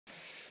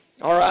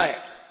All right.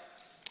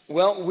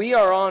 Well, we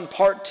are on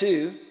part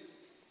 2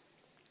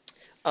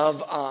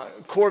 of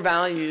core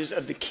values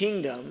of the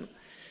kingdom.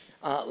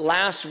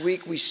 Last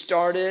week we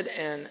started,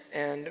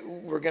 and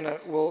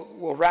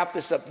we'll wrap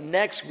this up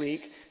next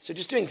week. So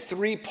just doing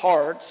 3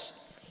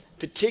 parts,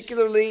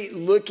 particularly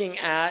looking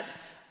at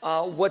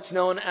what's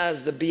known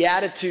as the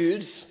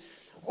Beatitudes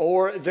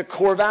or the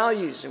core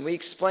values. And we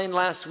explained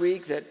last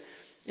week that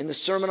in the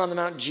Sermon on the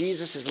Mount,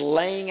 Jesus is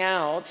laying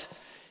out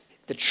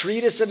the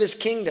treatise of his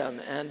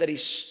kingdom, and that he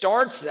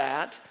starts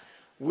that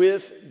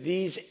with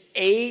these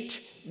 8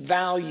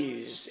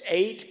 values,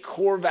 8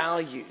 core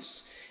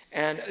values.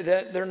 And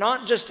they're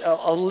not just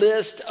a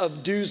list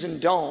of do's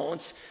and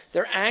don'ts.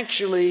 They're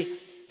actually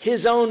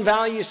his own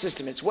value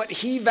system. It's what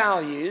he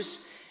values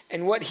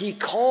and what he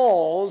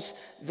calls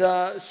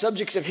the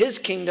subjects of his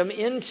kingdom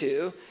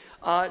into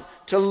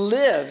to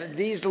live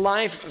these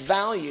life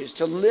values,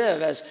 to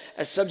live as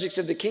subjects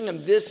of the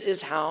kingdom. This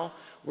is how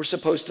we're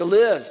supposed to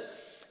live.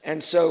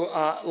 And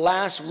so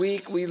last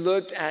week we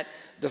looked at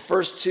the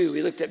first 2.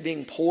 We looked at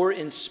being poor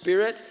in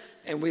spirit,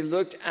 and we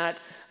looked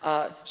at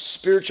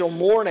spiritual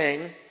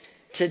mourning.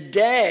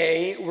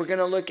 Today we're going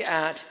to look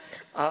at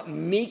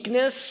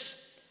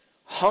meekness,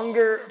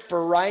 hunger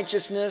for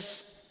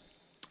righteousness,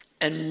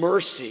 and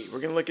mercy. We're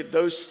going to look at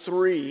those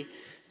 3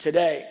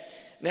 today.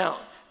 Now,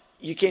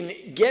 you can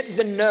get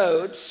the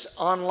notes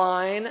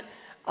online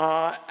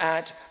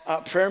at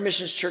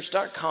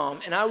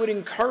prayermissionschurch.com, and I would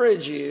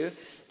encourage you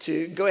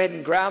to go ahead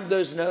and grab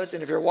those notes.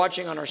 And if you're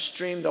watching on our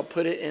stream, they'll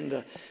put it in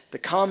the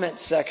comment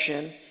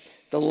section,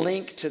 the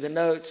link to the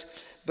notes.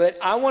 But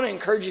I want to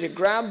encourage you to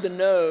grab the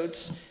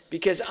notes,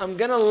 because I'm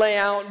going to lay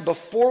out,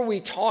 before we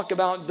talk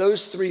about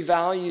those 3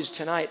 values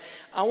tonight,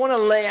 I want to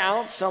lay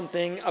out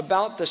something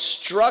about the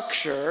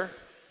structure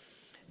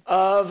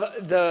of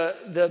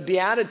the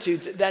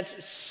Beatitudes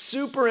that's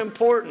super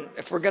important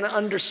if we're going to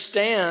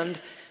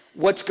understand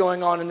what's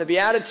going on in the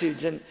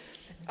Beatitudes. And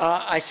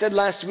I said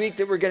last week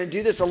that we're going to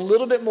do this a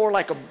little bit more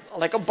like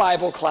a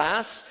Bible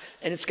class,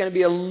 and it's going to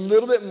be a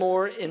little bit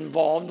more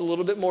involved, a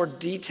little bit more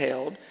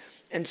detailed.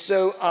 And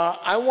so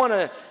I want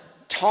to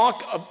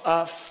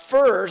talk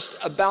first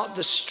about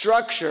the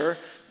structure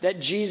that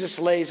Jesus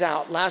lays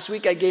out. Last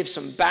week I gave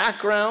some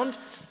background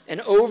and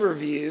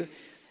overview.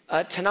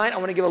 Tonight I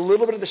want to give a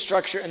little bit of the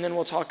structure, and then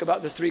we'll talk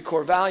about the 3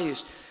 core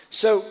values.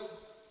 So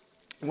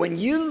when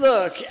you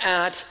look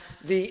at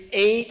the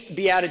 8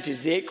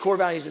 Beatitudes, the 8 core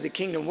values of the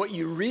kingdom, what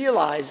you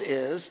realize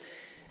is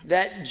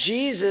that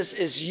Jesus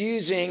is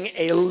using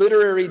a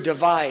literary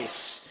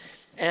device.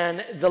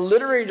 And the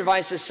literary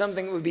device is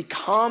something that would be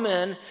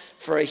common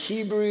for a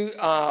Hebrew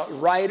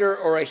writer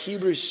or a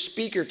Hebrew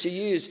speaker to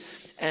use.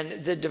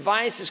 And the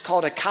device is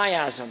called a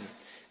chiasm.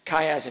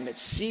 Chiasm.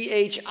 It's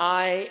C-H-I-A-S-M,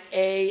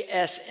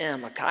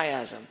 a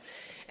chiasm.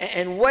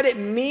 And what it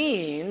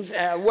means,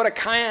 what a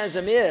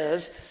chiasm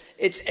is,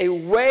 it's a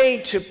way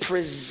to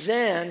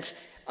present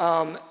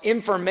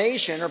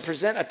information or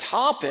present a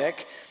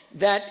topic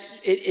that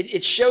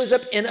it shows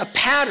up in a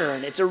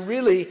pattern. It's a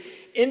really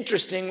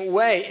interesting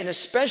way. And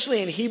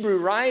especially in Hebrew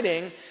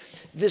writing,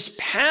 this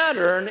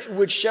pattern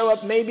would show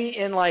up maybe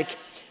in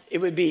it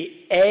would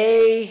be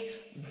A,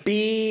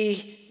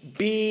 B,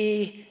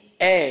 B,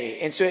 A.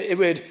 And so it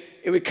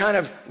would kind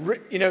of,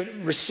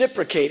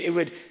 reciprocate. It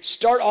would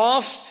start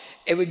off,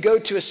 it would go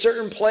to a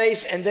certain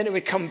place, and then it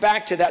would come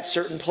back to that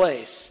certain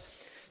place.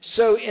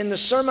 So in the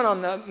Sermon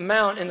on the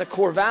Mount, in the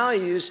core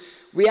values,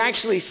 we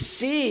actually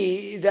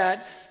see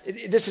that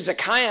this is a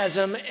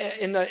chiasm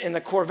in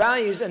the core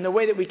values, and the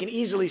way that we can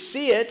easily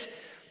see it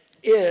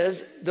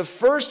is the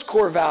first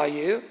core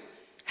value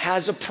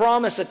has a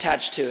promise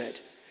attached to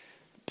it.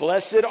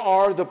 Blessed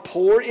are the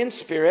poor in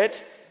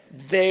spirit,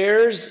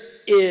 theirs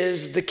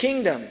is the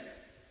kingdom.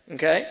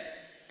 Okay?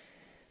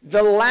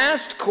 The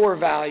last core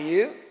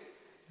value,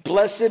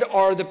 blessed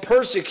are the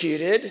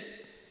persecuted,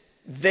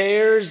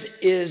 theirs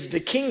is the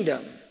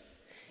kingdom.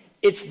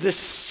 It's the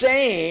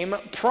same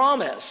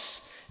promise.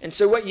 And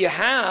so what you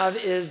have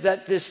is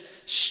that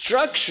this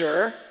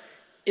structure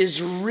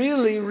is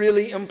really,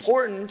 really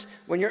important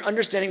when you're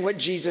understanding what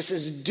Jesus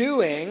is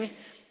doing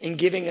in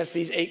giving us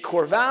these 8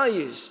 core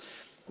values.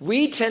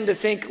 We tend to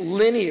think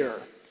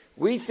linear.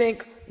 We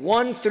think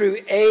 1 through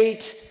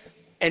 8,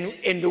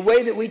 and the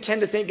way that we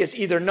tend to think is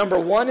either number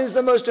 1 is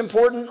the most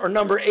important or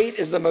number 8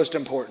 is the most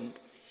important.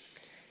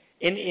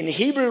 In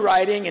Hebrew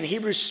writing and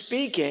Hebrew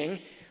speaking,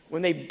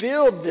 when they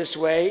build this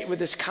way with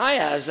this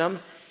chiasm,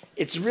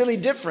 it's really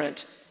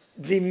different.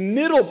 The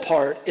middle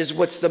part is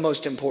what's the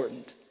most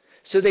important.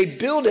 So they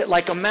build it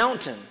like a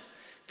mountain.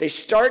 They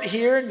start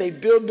here, they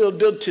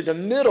build to the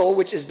middle,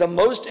 which is the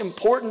most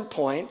important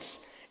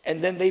points,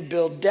 and then they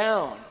build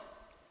down.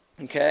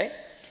 Okay?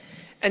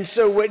 And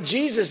so what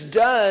Jesus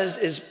does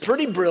is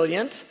pretty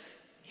brilliant.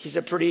 He's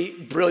a pretty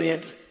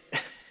brilliant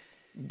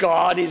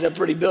God. He's a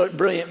pretty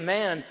brilliant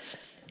man.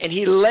 And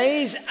he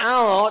lays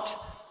out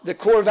the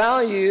core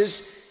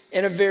values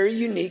in a very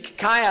unique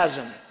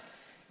chiasm.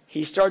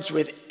 He starts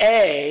with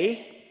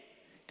A,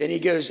 then he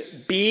goes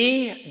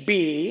B,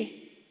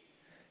 B,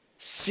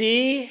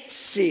 C,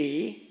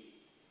 C,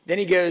 Then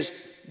he goes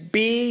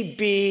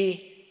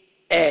BBA,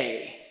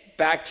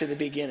 back to the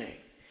beginning.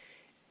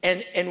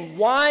 And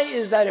why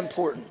is that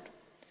important?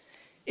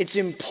 It's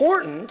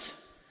important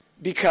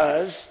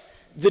because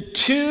the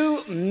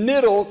two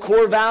middle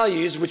core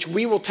values, which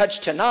we will touch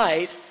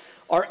tonight,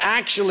 are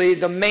actually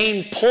the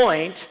main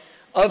point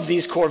of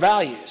these core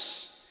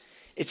values.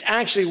 It's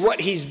actually what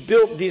he's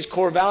built these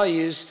core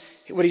values,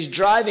 what he's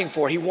driving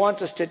for. He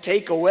wants us to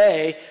take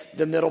away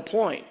the middle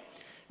point.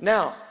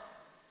 Now,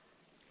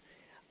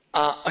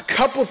 a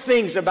couple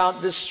things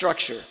about this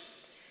structure.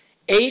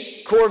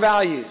 8 core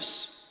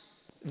values.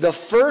 The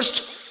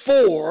first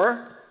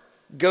 4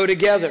 go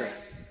together.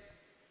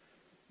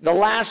 The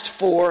last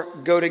 4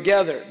 go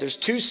together. There's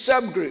 2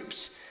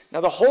 subgroups.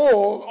 Now the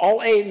whole,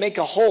 all 8 make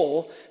a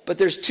whole, but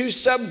there's 2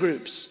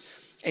 subgroups.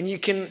 And you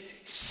can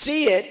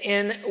see it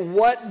in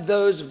what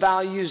those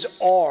values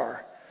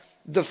are.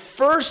 The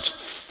first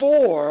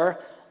 4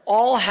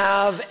 all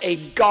have a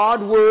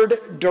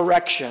Godward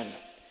direction.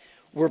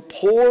 We're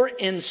poor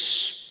in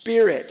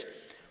spirit.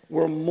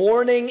 We're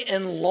mourning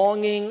and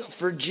longing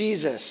for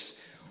Jesus.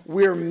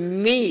 We're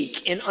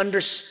meek in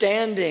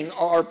understanding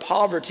our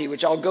poverty,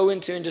 which I'll go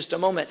into in just a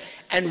moment.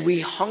 And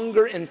we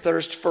hunger and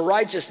thirst for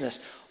righteousness.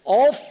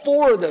 All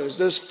 4 of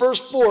those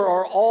first 4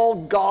 are all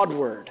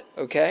Godward,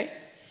 okay?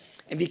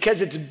 And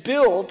because it's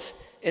built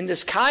in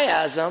this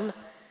chiasm,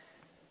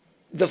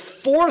 the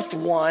 4th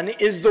one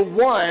is the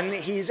one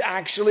he's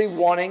actually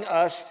wanting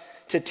us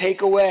to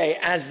take away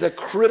as the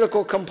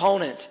critical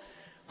component.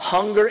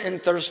 Hunger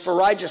and thirst for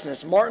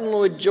righteousness. Martin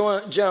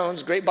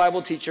Lloyd-Jones, great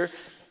Bible teacher,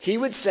 he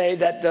would say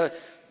that the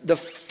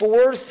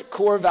 4th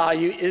core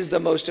value is the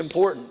most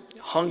important.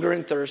 Hunger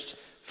and thirst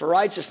for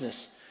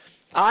righteousness.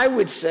 I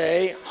would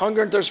say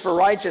hunger and thirst for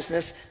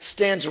righteousness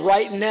stands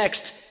right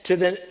next to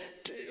the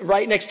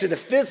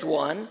 5th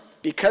one,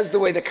 because the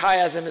way the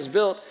chiasm is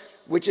built,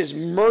 which is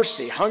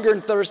mercy. Hunger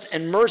and thirst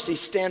and mercy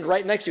stand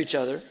right next to each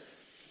other.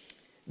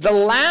 The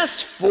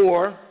last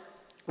 4,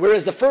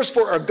 whereas the first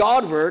 4 are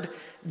Godward,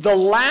 the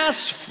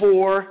last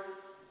 4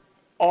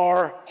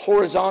 are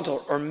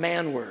horizontal or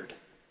manward.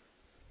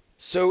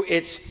 So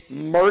it's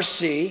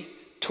mercy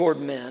toward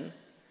men,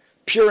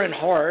 pure in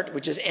heart,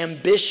 which is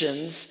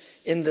ambitions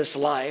in this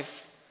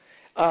life,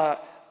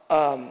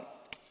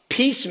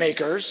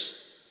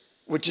 peacemakers,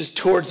 which is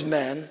towards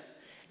men,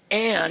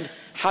 and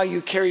how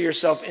you carry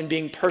yourself in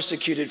being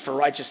persecuted for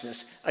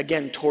righteousness,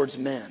 again, towards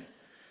men.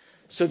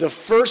 So the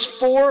first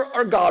 4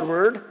 are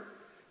Godward,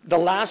 the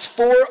last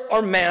 4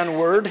 are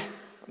manward.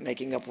 I'm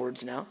making up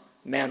words now,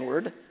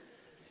 manward.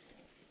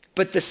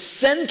 But the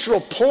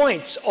central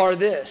points are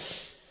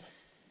this.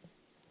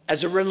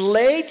 As it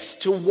relates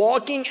to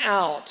walking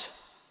out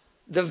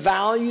the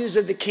values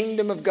of the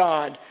kingdom of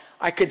God,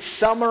 I could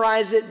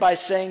summarize it by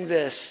saying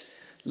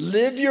this: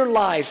 live your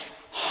life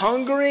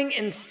hungering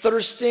and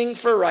thirsting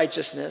for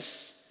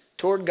righteousness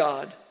toward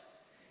God,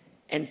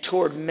 and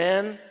toward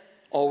men,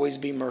 always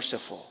be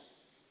merciful.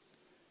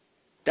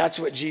 That's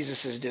what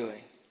Jesus is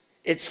doing.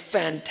 It's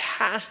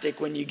fantastic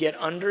when you get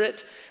under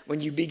it,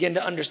 when you begin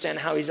to understand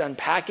how he's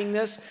unpacking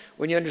this,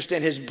 when you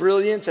understand his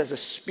brilliance as a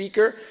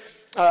speaker.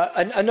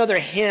 Another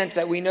hint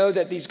that we know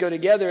that these go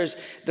together is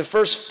the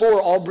first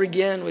 4 all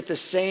begin with the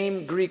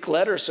same Greek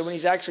letter. So when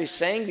he's actually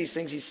saying these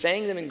things, he's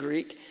saying them in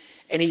Greek,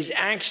 and he's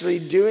actually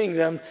doing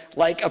them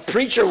like a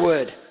preacher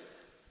would.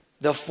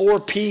 The 4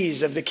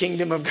 P's of the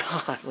kingdom of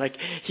God. Like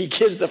he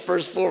gives the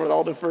first 4 with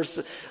all the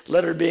first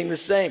letter being the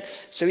same.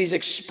 So he's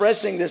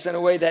expressing this in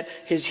a way that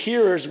his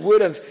hearers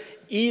would have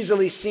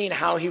easily seen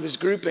how he was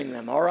grouping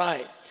them. All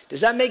right.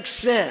 Does that make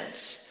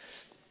sense?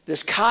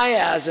 This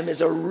chiasm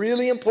is a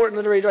really important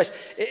literary device.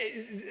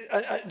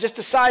 Just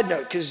a side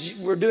note, because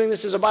we're doing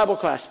this as a Bible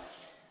class.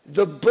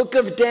 The book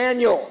of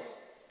Daniel,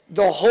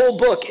 the whole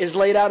book is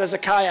laid out as a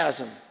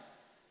chiasm,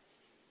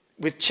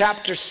 with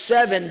chapter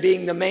 7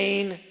 being the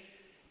main.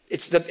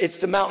 It's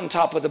the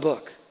mountaintop of the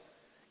book.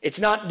 It's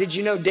not, did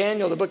you know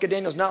Daniel, the book of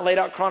Daniel is not laid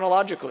out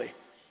chronologically.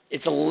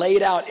 It's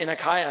laid out in a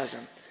chiasm.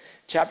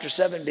 Chapter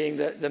 7 being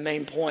the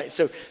main point.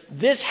 So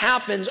this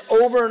happens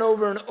over and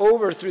over and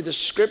over through the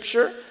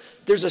scripture.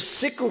 There's a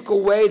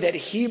cyclical way that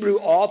Hebrew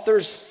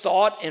authors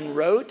thought and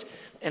wrote,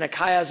 and a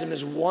chiasm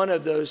is one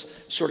of those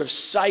sort of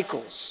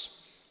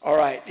cycles. All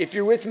right, if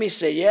you're with me,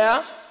 say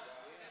yeah.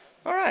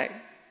 All right,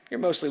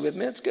 you're mostly with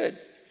me, that's good.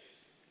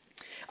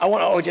 I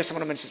want to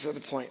mention this other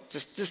point.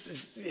 Just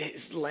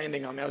it's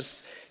landing on me. I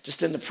was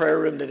just in the prayer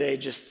room today,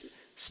 just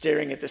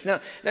staring at this. Now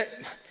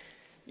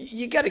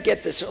you got to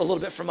get this a little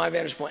bit from my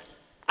vantage point.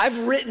 I've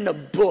written a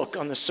book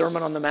on the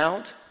Sermon on the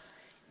Mount,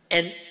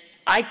 and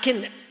I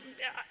can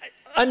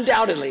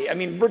undoubtedly,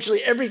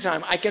 virtually every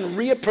time, I can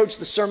reapproach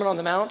the Sermon on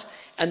the Mount,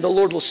 and the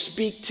Lord will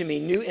speak to me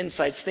new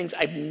insights, things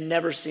I've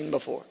never seen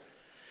before.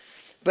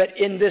 But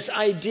in this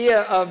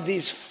idea of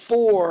these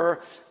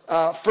first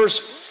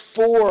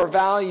 4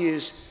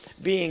 values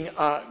being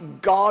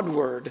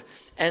Godward,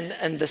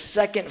 and the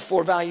second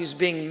 4 values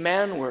being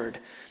manward,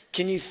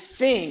 can you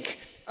think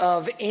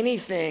of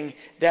anything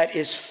that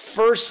is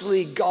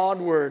firstly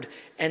Godward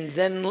and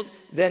then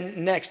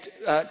next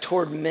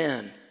toward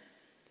men?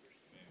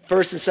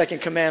 First and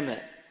second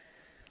commandment.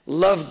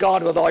 Love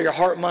God with all your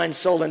heart, mind,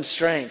 soul, and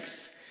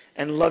strength,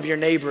 and love your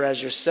neighbor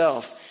as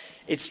yourself.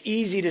 It's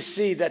easy to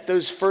see that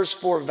those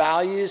first four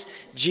values,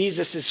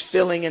 Jesus is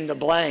filling in the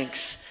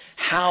blanks.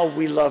 How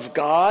we love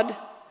God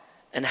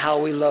and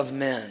how we love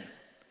men.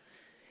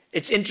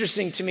 It's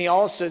interesting to me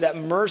also that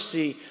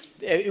mercy,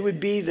 it would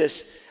be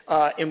this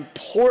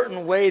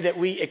important way that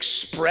we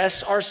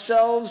express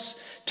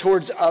ourselves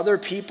towards other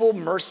people,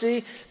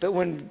 mercy. But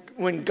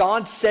when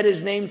God said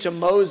his name to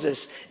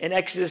Moses in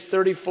Exodus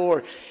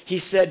 34, he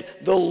said,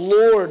 the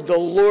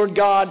Lord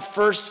God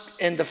first,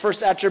 and the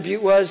first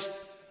attribute was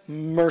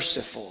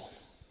merciful.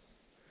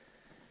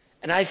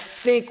 And I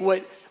think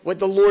what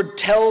the Lord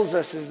tells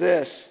us is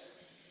this.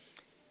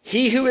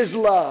 He who is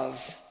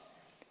love,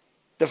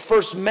 the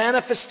first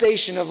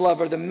manifestation of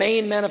love, or the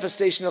main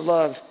manifestation of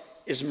love,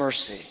 is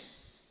mercy.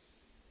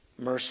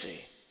 Mercy.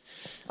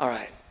 All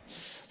right.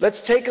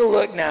 Let's take a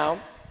look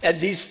now at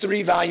these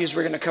three values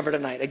we're going to cover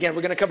tonight. Again,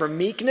 we're going to cover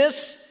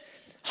meekness,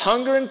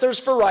 hunger and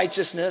thirst for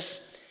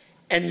righteousness,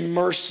 and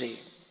mercy.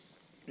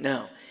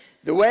 Now,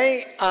 the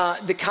way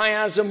the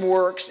chiasm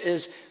works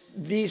is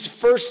these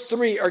first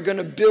three are going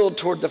to build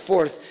toward the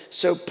fourth.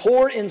 So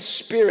poor in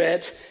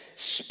spirit,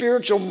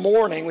 spiritual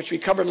mourning, which we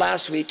covered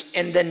last week,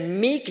 and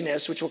then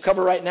meekness, which we'll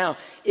cover right now,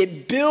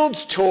 it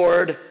builds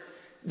toward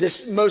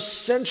this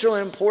most central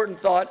and important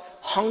thought,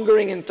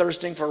 hungering and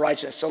thirsting for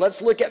righteousness. So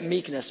let's look at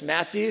meekness.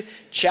 Matthew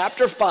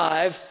chapter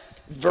 5,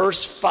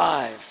 verse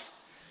 5.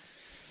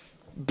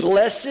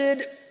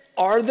 Blessed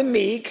are the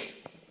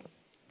meek,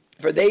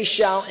 for they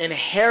shall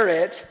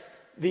inherit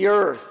the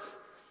earth.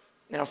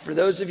 Now, for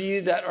those of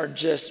you that are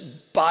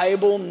just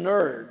Bible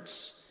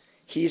nerds,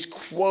 he's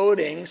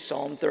quoting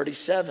Psalm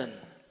 37.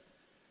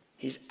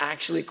 He's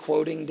actually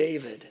quoting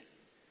David.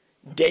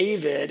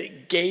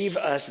 David gave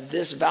us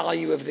this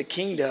value of the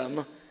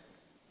kingdom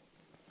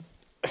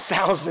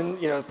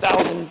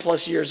 1,000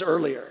 plus years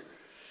earlier.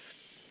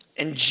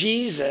 And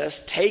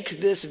Jesus takes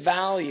this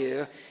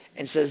value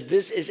and says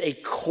this is a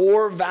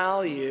core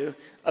value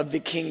of the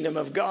kingdom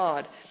of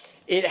God.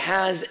 It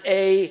has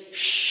a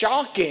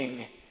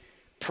shocking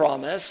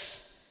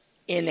promise: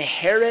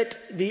 inherit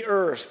the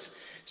earth.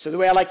 So the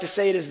way I like to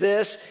say it is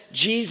this: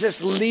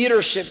 Jesus'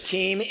 leadership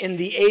team in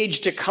the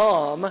age to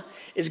come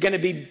is going to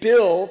be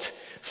built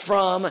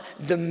from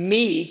the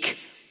meek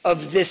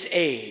of this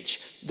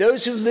age.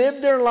 Those who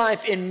live their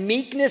life in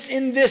meekness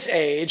in this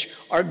age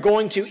are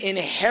going to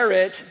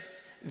inherit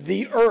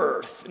the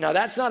earth. Now,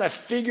 that's not a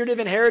figurative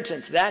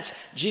inheritance. That's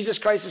Jesus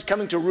Christ is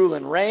coming to rule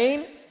and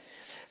reign.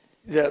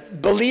 The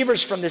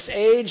believers from this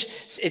age,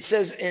 it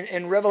says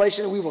in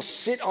Revelation, we will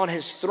sit on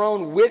his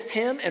throne with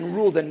him and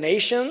rule the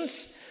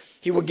nations.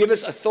 He will give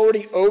us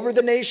authority over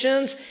the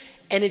nations.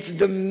 And it's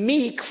the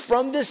meek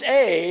from this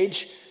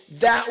age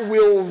that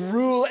will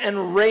rule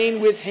and reign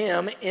with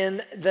him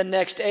in the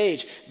next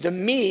age. The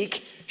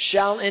meek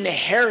shall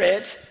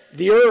inherit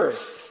the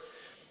earth.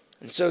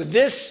 And so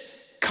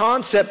this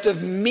concept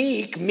of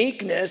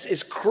meekness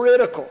is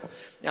critical.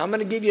 Now I'm going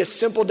to give you a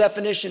simple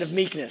definition of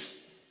meekness.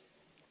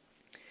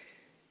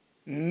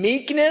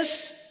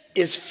 Meekness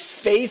is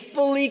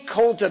faithfully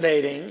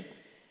cultivating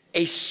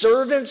a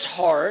servant's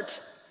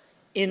heart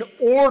in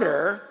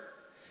order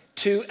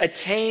to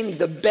attain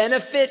the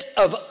benefit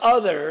of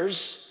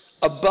others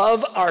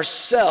above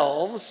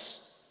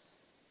ourselves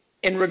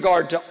in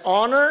regard to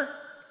honor,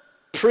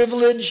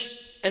 privilege,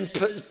 and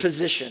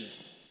position.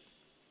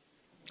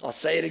 I'll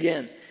say it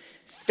again.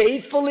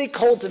 Faithfully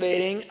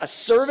cultivating a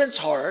servant's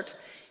heart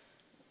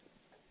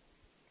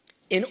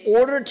in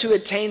order to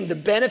attain the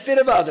benefit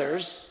of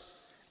others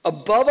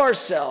above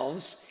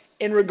ourselves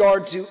in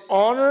regard to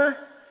honor,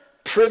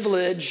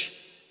 privilege,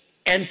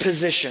 and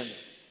position.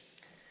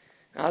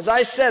 Now, as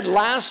I said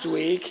last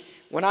week,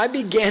 when I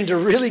began to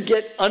really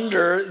get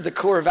under the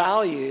core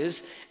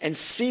values and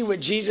see what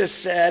Jesus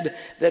said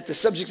that the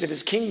subjects of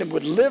his kingdom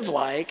would live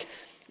like,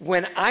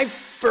 when I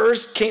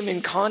first came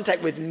in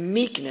contact with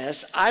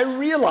meekness, I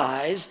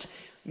realized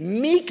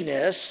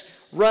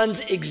meekness runs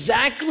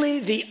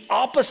exactly the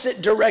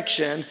opposite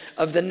direction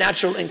of the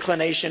natural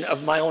inclination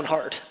of my own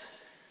heart.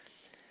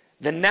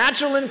 The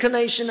natural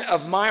inclination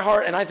of my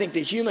heart, and I think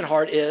the human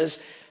heart, is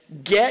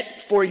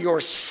get for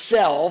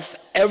yourself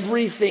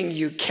everything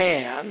you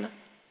can,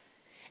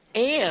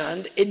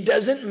 and it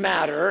doesn't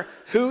matter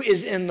who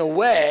is in the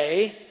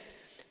way,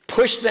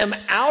 push them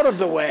out of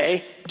the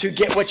way to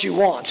get what you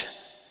want.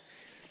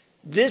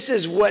 This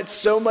is what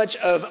so much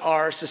of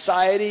our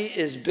society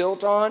is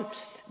built on,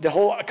 the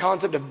whole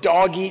concept of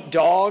dog eat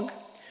dog,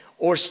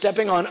 or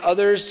stepping on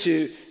others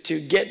to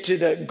get to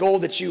the goal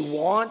that you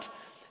want.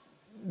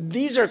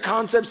 These are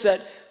concepts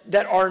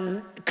that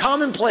are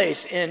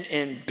commonplace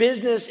in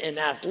business, in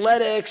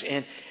athletics,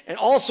 and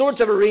all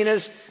sorts of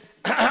arenas,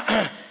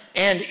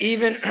 and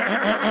even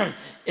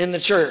in the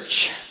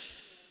church.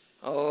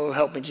 Oh,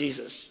 help me,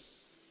 Jesus.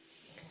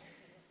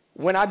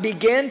 When I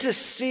began to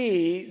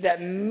see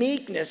that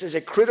meekness is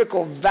a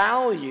critical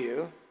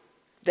value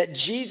that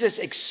Jesus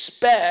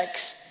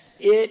expects,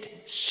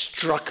 it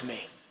struck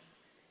me.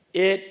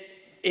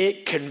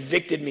 It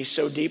convicted me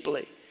so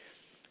deeply.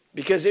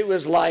 because it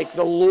was like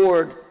the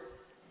Lord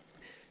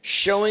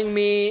showing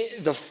me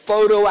the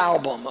photo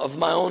album of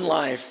my own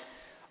life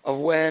of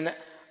when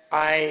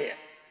I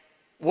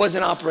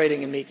wasn't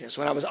operating in meekness,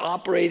 when I was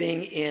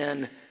operating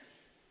in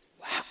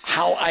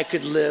how I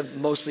could live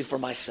mostly for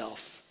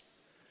myself.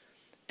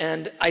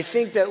 And I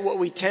think that what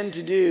we tend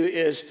to do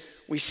is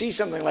we see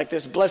something like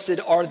this, blessed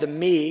are the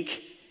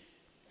meek,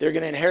 they're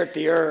going to inherit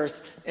the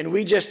earth, and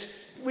we just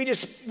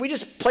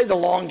play the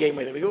long game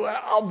with it. We go,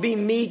 I'll be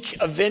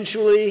meek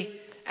eventually,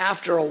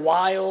 after a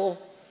while,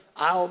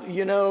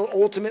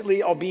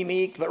 ultimately I'll be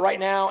meek, but right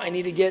now I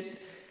need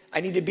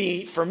to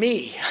be for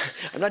me.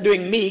 I'm not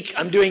doing meek,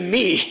 I'm doing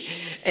me.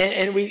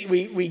 And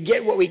we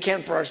get what we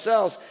can for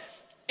ourselves.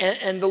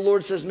 And the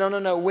Lord says,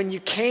 no. When you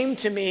came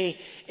to me,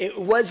 it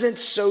wasn't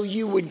so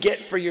you would get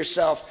for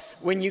yourself.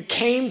 When you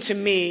came to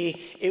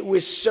me, it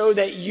was so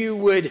that you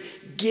would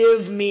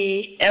give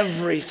me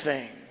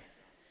everything.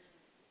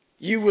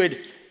 You would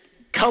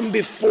come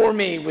before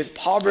me with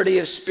poverty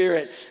of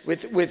spirit,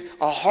 with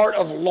a heart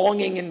of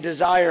longing and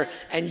desire,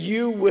 and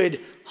you would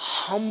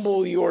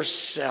humble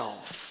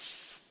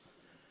yourself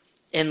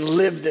and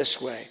live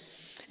this way.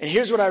 And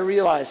here's what I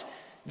realized.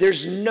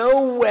 There's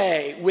no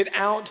way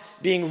without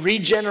being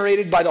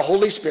regenerated by the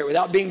Holy Spirit,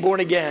 without being born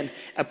again,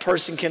 a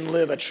person can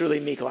live a truly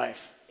meek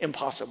life.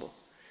 Impossible.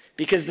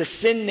 Because the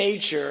sin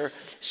nature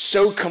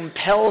so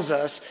compels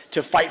us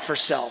to fight for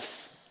self.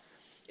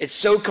 It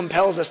so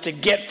compels us to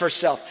get for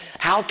self.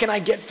 How can I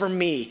get for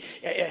me?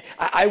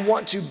 I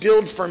want to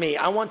build for me.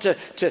 I want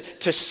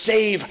to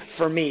save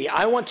for me.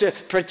 I want to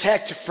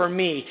protect for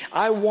me.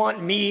 I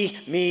want me.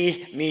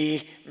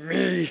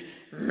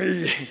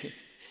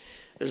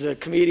 There's a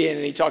comedian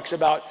and he talks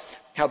about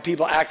how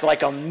people act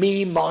like a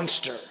me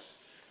monster.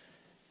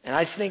 And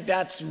I think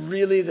that's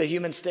really the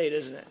human state,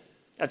 isn't it?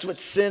 That's what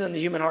sin in the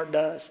human heart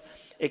does.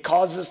 It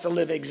causes us to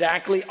live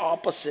exactly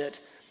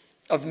opposite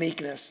of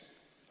meekness.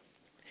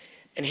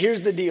 And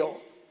here's the deal.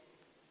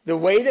 The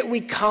way that we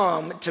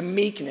come to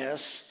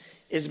meekness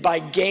is by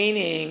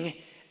gaining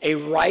a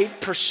right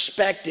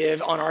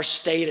perspective on our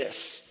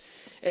status.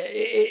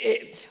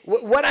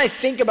 What I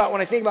think about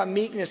when I think about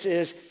meekness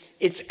is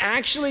it's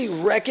actually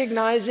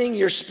recognizing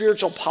your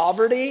spiritual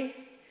poverty,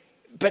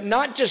 but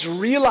not just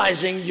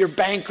realizing you're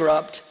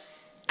bankrupt,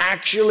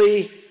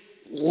 actually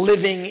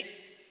living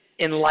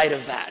in light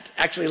of that,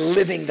 actually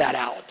living that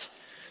out.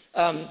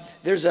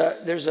 There's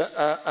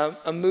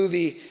a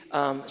movie,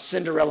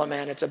 Cinderella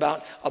Man. It's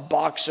about a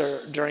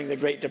boxer during the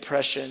Great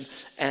Depression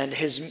and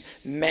his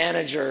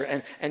manager,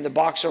 and the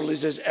boxer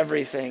loses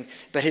everything,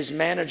 but his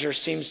manager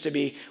seems to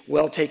be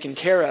well taken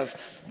care of.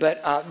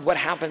 But what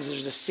happens is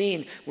there's a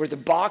scene where the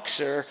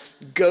boxer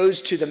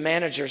goes to the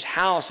manager's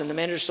house, and the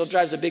manager still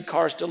drives a big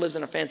car, still lives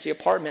in a fancy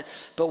apartment.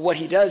 But what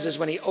he does is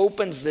when he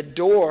opens the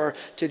door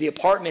to the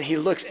apartment, he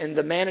looks, and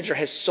the manager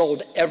has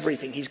sold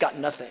everything. He's got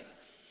nothing.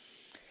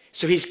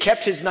 So he's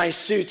kept his nice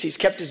suits, he's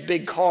kept his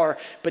big car,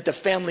 but the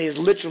family is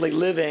literally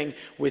living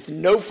with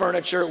no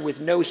furniture, with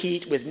no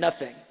heat, with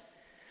nothing.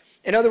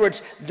 In other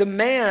words, the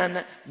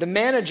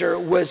manager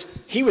was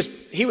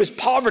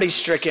poverty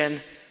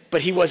stricken,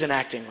 but he wasn't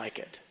acting like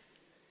it.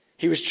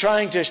 He was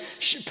trying to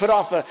put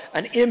off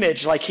an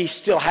image like he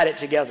still had it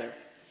together.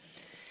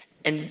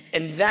 And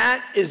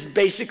that is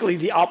basically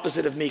the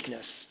opposite of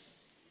meekness.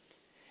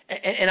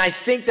 And I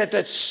think that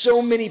that's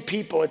so many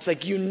people. It's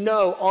like,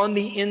 on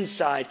the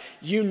inside,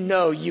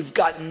 you've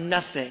got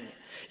nothing.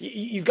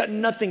 You've got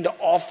nothing to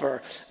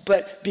offer.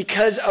 But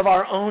because of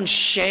our own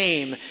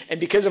shame and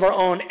because of our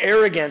own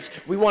arrogance,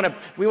 we want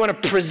to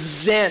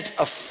present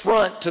a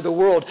front to the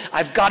world.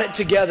 I've got it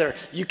together.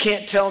 You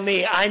can't tell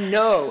me. I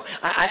know.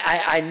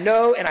 I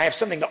know, and I have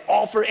something to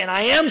offer, and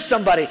I am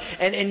somebody.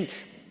 And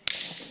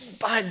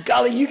by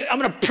golly, I'm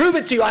going to prove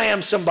it to you. I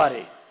am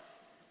somebody.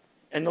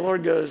 And the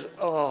Lord goes,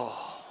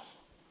 oh.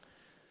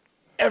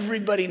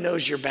 Everybody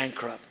knows you're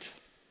bankrupt.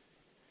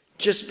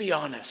 Just be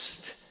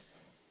honest.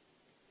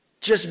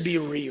 Just be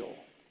real.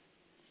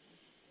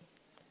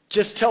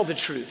 Just tell the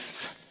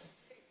truth.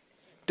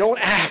 Don't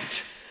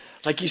act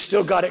like you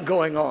still got it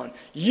going on.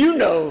 You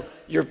know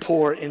you're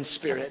poor in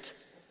spirit.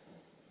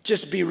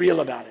 Just be real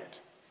about it.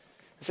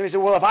 So he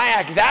said, well, if I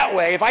act that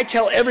way, if I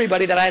tell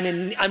everybody that I'm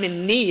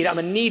in need, I'm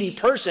a needy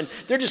person,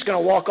 they're just going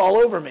to walk all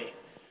over me.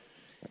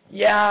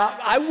 Yeah,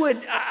 I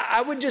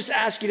would just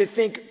ask you to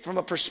think from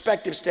a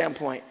perspective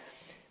standpoint.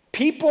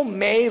 People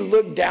may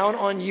look down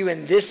on you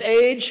in this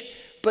age,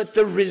 but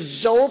the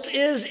result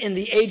is in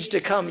the age to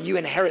come, you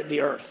inherit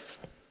the earth.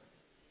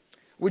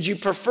 Would you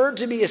prefer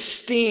to be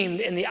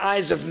esteemed in the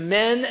eyes of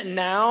men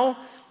now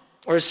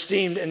or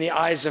esteemed in the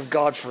eyes of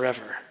God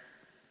forever?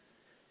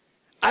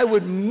 I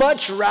would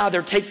much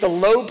rather take the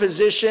low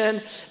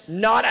position,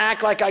 not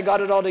act like I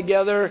got it all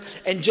together,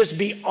 and just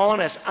be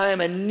honest. I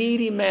am a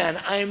needy man.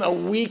 I am a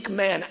weak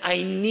man. I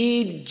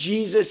need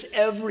Jesus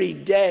every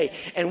day.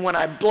 And when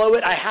I blow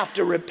it, I have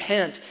to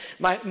repent.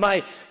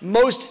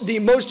 The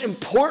most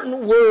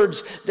important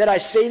words that I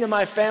say to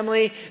my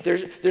family,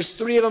 there's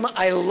three of them.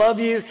 I love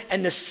you.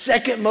 And the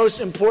second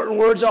most important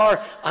words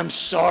are, I'm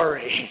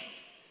sorry.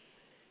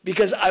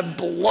 Because I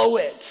blow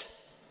it.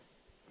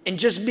 and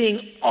just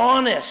being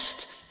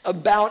honest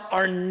about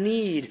our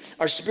need,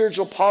 our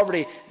spiritual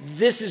poverty.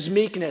 This is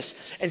meekness.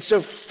 And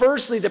so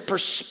firstly, the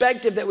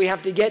perspective that we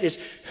have to get is,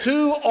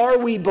 who are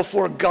we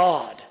before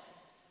God?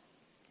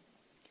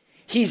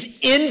 He's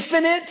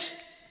infinite,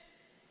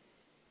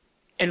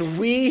 and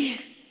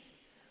we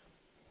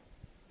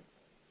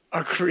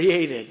are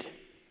created.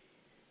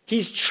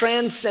 He's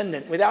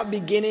transcendent, without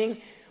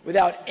beginning,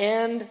 without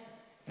end.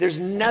 There's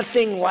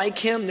nothing like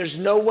him. There's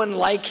no one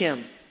like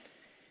him.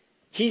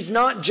 He's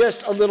not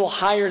just a little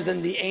higher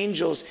than the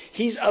angels.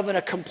 He's of a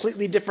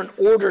completely different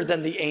order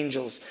than the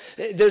angels.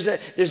 There's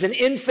an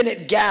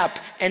infinite gap,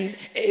 and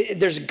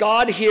there's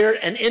God here,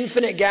 an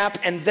infinite gap,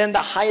 and then the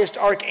highest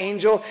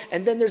archangel,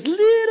 and then there's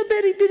little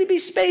bitty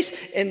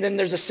space, and then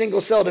there's a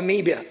single-celled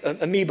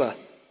amoeba.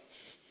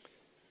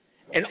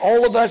 And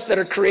all of us that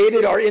are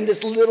created are in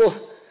this little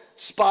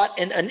spot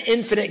and an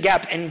infinite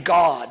gap, and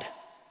God.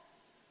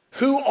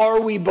 Who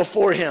are we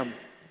before him?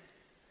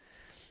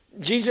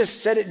 Jesus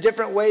said it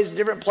different ways,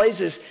 different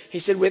places. He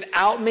said,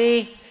 without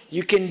me,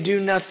 you can do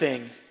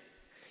nothing.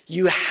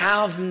 You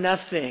have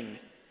nothing,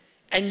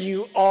 and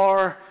you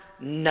are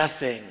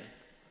nothing.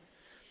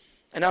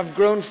 And I've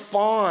grown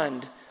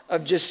fond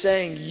of just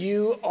saying,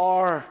 you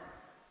are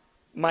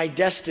my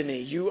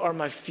destiny. You are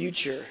my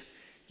future.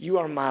 You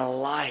are my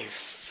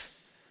life.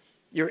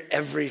 You're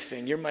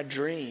everything. You're my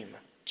dream,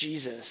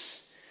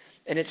 Jesus.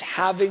 And it's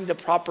having the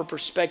proper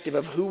perspective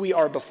of who we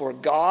are before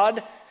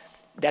God.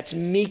 That's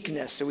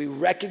meekness. So we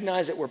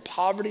recognize that we're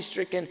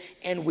poverty-stricken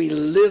and we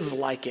live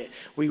like it.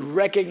 We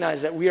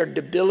recognize that we are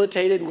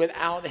debilitated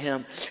without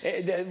him.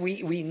 That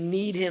we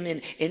need him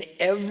in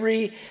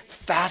every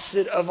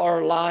facet of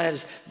our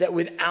lives, that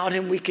without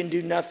him we can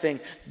do nothing.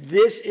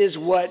 This is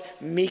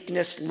what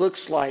meekness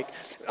looks like.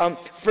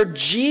 For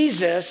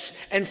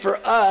Jesus and for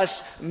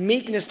us,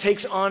 meekness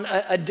takes on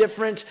a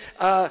different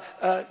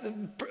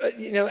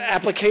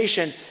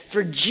application.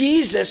 For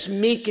Jesus,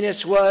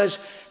 meekness was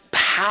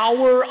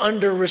power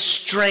under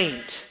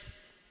restraint.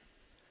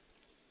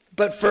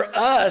 But for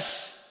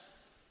us,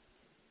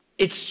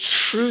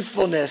 it's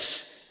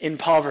truthfulness in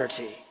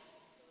poverty.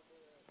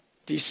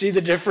 Do you see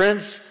the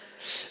difference?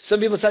 Some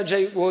people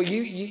say, well,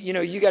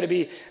 you got to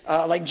be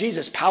like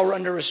Jesus, power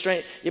under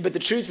restraint. Yeah, but the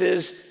truth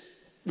is,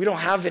 we don't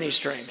have any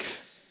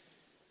strength.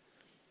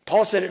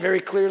 Paul said it very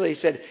clearly. He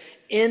said,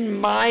 in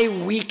my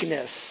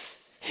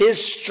weakness,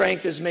 his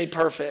strength is made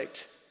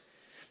perfect.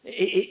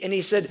 And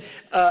he said,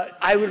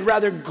 I would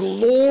rather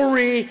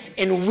glory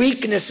in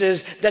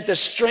weaknesses, that the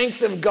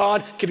strength of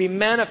God could be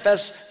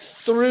manifest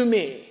through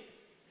me.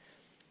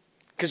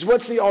 Because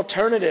what's the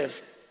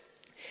alternative?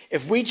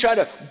 If we try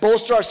to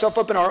bolster ourselves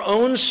up in our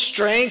own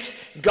strength,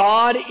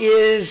 God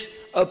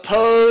is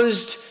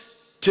opposed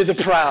to the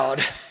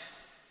proud.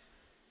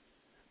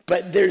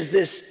 But there's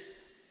this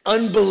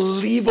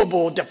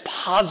unbelievable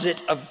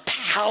deposit of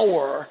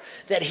power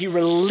that he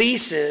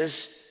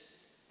releases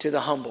to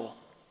the humble.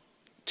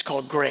 It's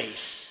called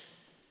grace.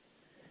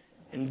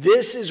 And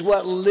this is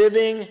what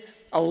living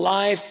a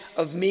life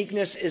of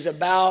meekness is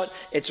about.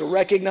 It's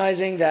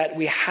recognizing that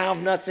we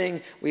have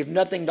nothing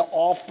to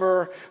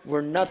offer, we're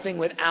nothing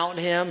without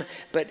him,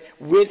 but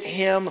with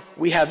him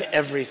we have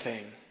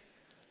everything.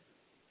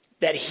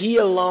 That he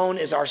alone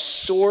is our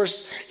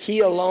source, he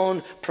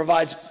alone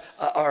provides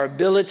our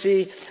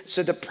ability.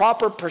 So the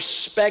proper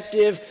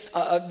perspective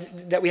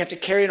that we have to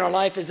carry in our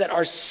life is that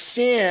our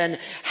sin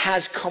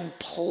has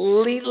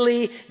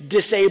completely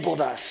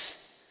disabled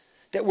us.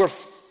 That we're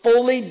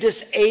fully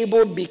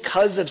disabled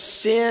because of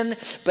sin,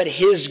 but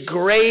his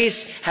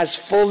grace has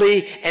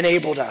fully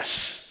enabled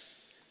us.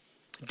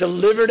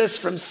 Delivered us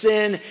from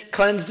sin,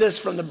 cleansed us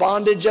from the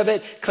bondage of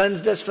it,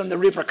 cleansed us from the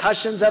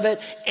repercussions of it,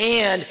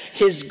 and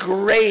his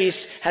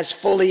grace has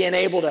fully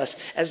enabled us.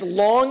 As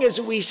long as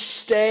we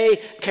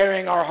stay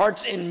carrying our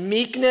hearts in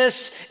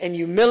meekness and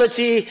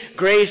humility,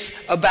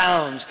 grace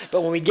abounds.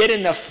 But when we get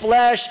in the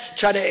flesh,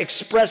 try to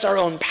express our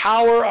own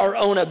power, our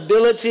own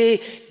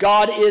ability,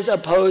 God is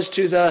opposed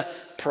to the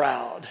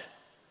proud.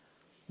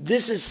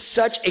 This is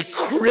such a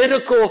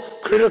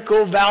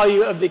critical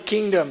value of the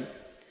kingdom.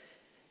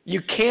 You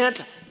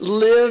can't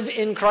live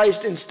in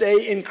Christ and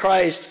stay in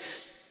Christ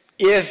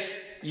if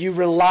you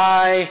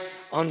rely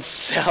on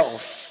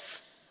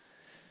self.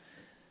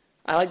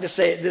 I like to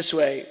say it this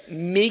way.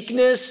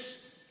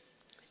 Meekness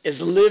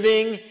is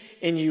living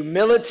in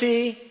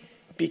humility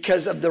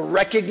because of the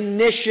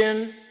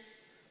recognition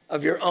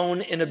of your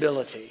own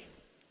inability.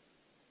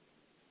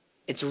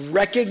 It's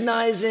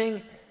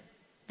recognizing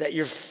that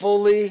you're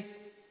fully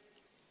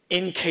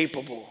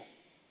incapable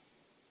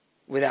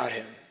without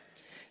him.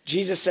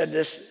 Jesus said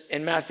this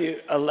in Matthew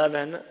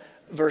 11,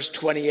 verse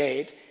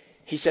 28.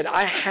 He said,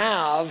 I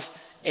have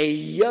a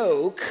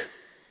yoke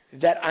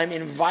that I'm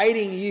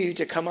inviting you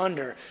to come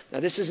under. Now,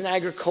 this is an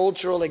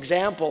agricultural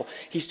example.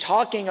 He's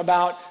talking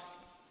about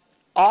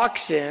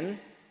oxen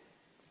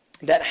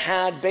that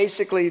had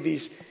basically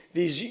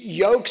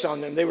yokes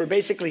on them. They were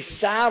basically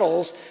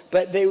saddles,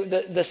 but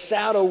the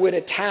saddle would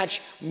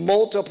attach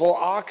multiple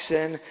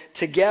oxen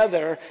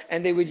together,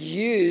 and they would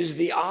use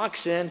the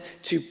oxen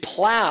to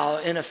plow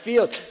in a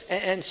field.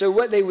 And so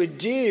what they would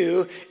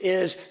do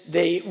is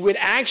they would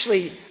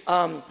actually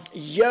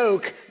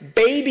yoke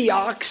baby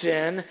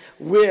oxen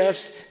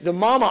with the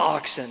mama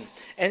oxen.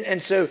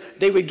 And so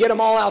they would get them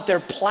all out there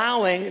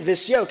plowing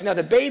this yoke. Now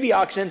the baby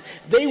oxen,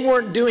 they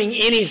weren't doing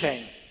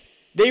anything.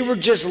 They were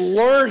just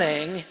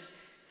learning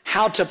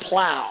how to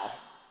plow.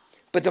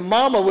 But the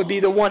mama would be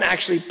the one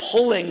actually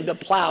pulling the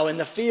plow in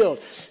the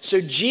field.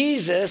 So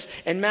Jesus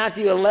in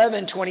Matthew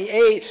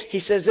 11:28, he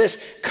says this,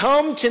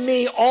 "Come to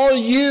me, all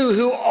you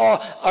who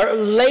are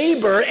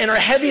labor and are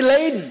heavy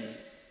laden.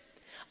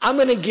 I'm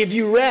going to give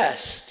you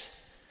rest."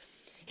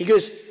 He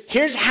goes,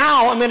 here's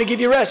how I'm going to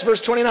give you rest.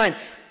 Verse 29,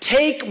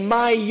 "Take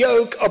my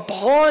yoke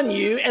upon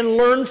you and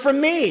learn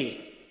from me.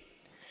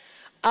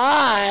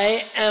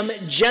 I am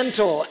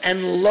gentle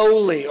and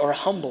lowly," or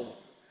humble,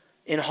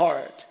 "in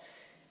heart,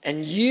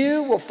 and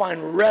you will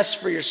find rest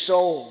for your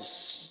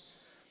souls."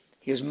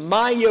 He goes,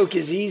 "My yoke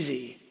is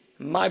easy,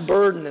 my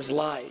burden is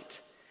light."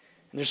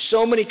 And there's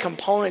so many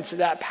components to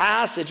that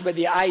passage, but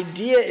the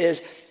idea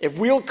is if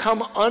we'll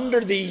come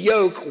under the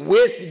yoke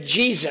with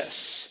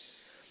Jesus,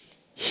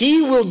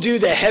 he will do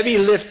the heavy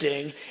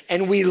lifting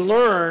and we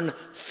learn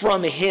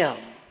from him.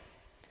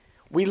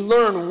 We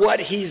learn what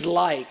he's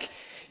like.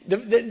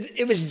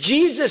 It was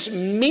Jesus'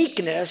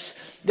 meekness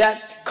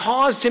that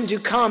caused him to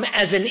come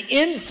as an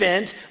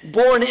infant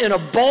born in a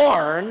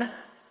barn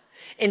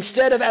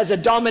instead of as a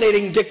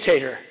dominating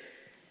dictator.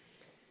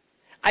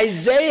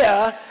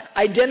 Isaiah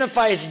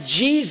identifies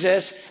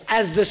Jesus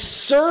as the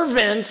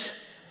servant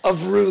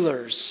of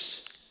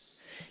rulers.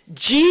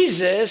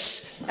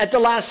 Jesus, at the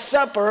Last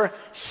Supper,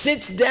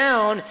 sits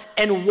down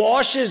and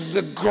washes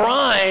the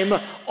grime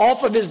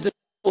off of his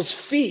disciples'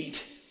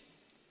 feet.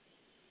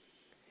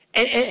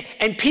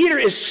 And Peter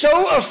is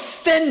so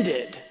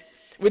offended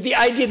with the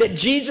idea that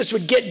Jesus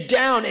would get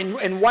down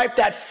and wipe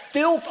that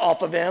filth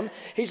off of him.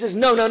 He says,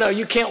 no,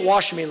 you can't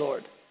wash me,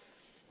 Lord.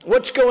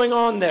 What's going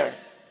on there?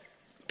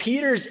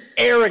 Peter's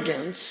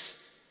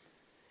arrogance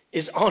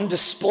is on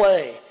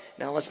display.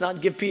 Now, let's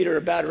not give Peter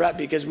a bad rap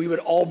because we would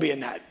all be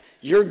in that.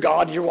 You're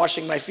God, you're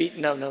washing my feet.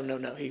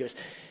 No. He goes,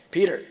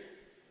 Peter,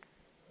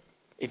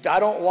 if I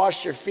don't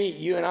wash your feet,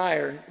 you and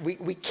I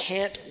we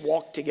can't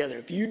walk together.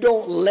 If you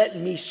don't let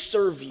me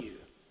serve you,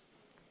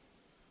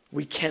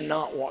 we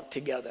cannot walk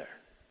together.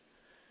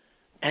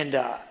 And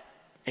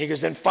he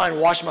goes, then fine,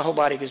 wash my whole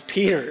body. He goes,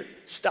 Peter,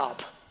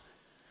 stop.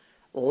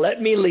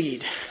 Let me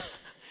lead.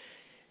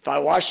 If I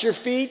wash your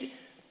feet,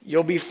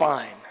 you'll be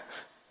fine.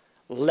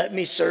 Let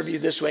me serve you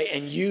this way,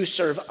 and you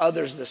serve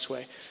others this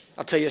way.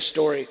 I'll tell you a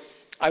story.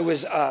 I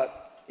was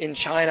in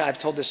China. I've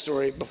told this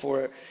story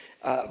before,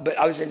 but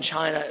I was in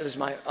China. It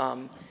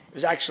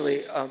was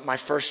actually my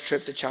first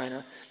trip to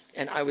China,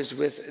 and I was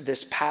with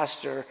this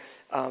pastor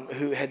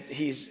who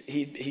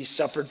he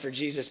suffered for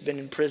Jesus, been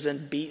in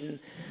prison, beaten.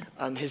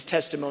 His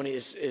testimony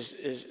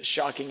is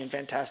shocking and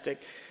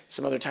fantastic.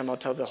 Some other time I'll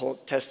tell the whole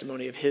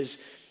testimony of his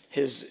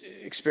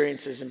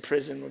experiences in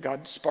prison where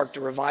God sparked a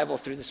revival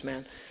through this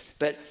man.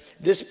 But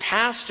this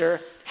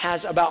pastor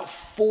has about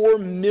 4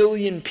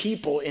 million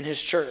people in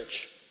his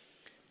church.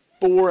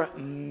 4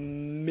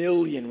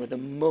 million with a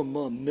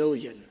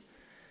million.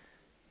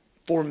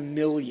 4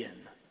 million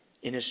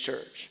in his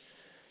church.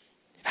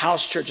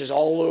 House churches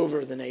all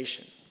over the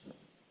nation.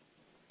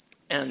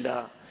 And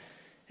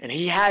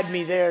he had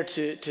me there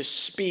to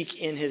speak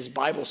in his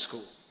Bible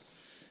school.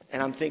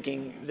 And I'm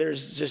thinking,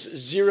 there's just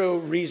zero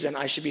reason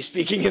I should be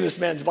speaking in this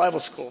man's Bible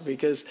school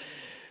because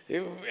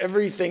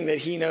everything that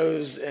he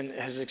knows and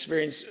has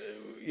experienced,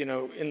 in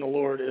the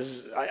Lord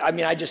is,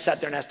 I just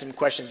sat there and asked him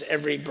questions.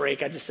 Every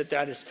break, I just sit there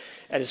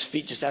at his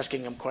feet just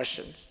asking him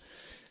questions.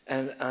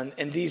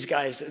 And these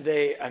guys,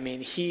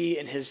 he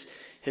and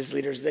his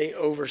leaders, they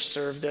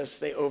overserved us.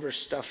 They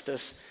overstuffed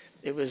us.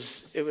 It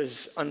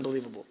was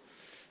unbelievable.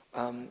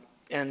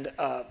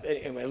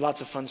 Anyway,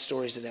 lots of fun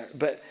stories in there.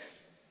 But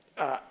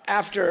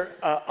after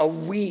a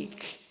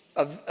week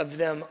of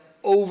them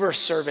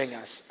over-serving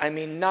us,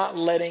 not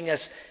letting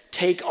us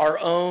take our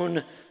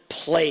own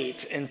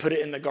plate and put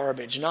it in the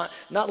garbage, not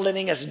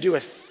letting us do a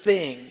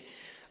thing,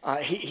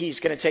 he's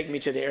going to take me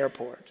to the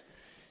airport.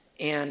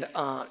 And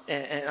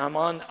I'm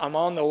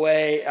on the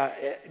way,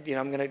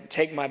 I'm going to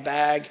take my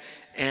bag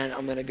and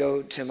I'm going to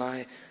go to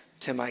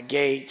my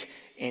gate.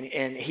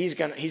 And he's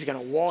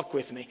gonna walk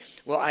with me.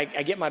 Well, I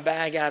get my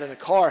bag out of the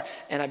car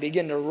and I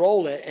begin to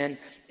roll it.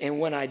 And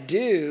when I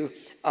do,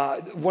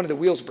 one of the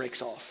wheels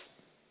breaks off.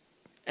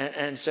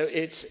 And so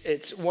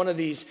it's one of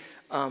these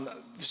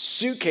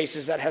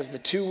suitcases that has the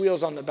 2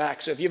 wheels on the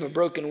back. So if you have a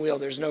broken wheel,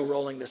 there's no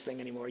rolling this thing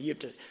anymore. You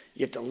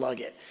have to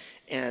lug it.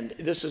 And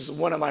this is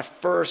one of my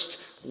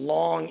first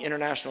long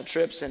international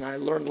trips. And I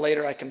learned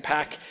later I can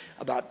pack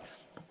about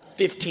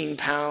 15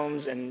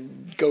 pounds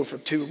and go for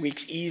 2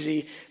 weeks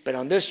easy. But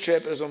on this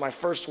trip, it was one of my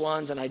first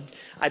ones, and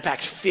I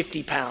packed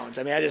 50 pounds.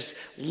 I just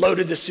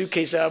loaded the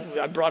suitcase up.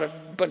 I brought a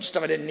bunch of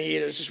stuff I didn't need.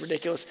 It was just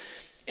ridiculous.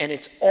 and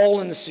it's all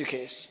in the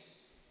suitcase.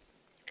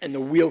 And the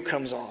wheel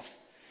comes off.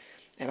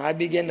 And I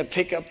begin to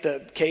pick up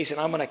the case, and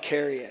I'm going to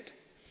carry it.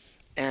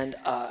 And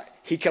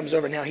he comes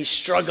over. Now he's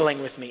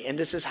struggling with me. And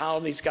this is how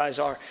these guys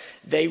are.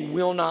 They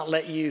will not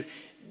let you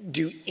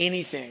do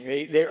anything.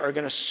 They are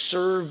going to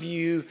serve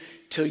you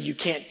till you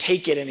can't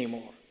take it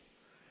anymore.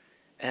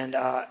 And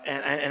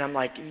I'm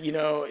like,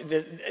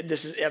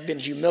 I've been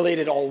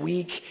humiliated all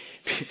week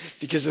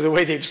because of the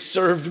way they've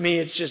served me.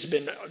 It's just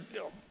been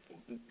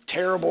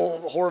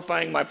terrible,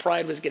 horrifying. My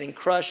pride was getting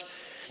crushed.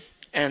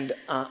 And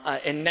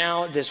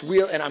now this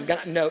wheel,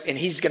 and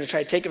he's gonna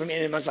try to take it from me,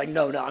 and I was like,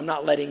 no, I'm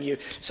not letting you.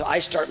 So I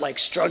start like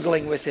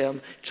struggling with him,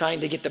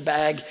 trying to get the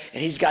bag,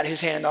 and he's got his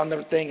hand on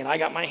the thing, and I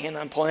got my hand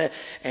on pulling it,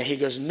 and he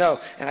goes,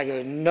 no, and I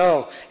go,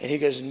 no, and he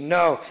goes,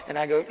 no, and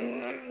I go,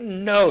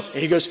 no, and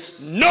he goes,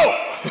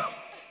 no,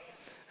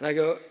 and I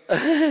go,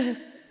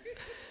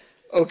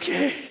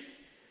 okay,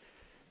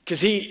 because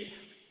he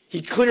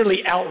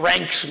clearly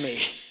outranks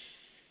me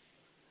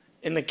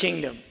in the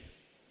kingdom.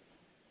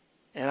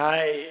 And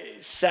I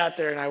sat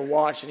there and I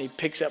watched, and he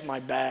picks up my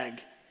bag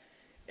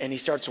and he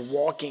starts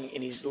walking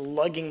and he's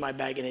lugging my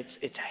bag, and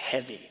it's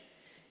heavy,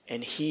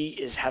 and he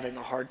is having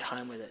a hard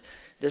time with it.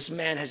 This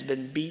man has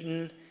been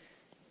beaten,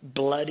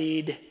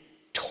 bloodied,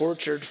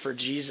 tortured for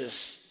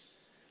Jesus.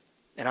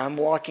 And I'm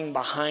walking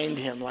behind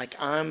him like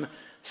I'm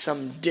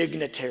some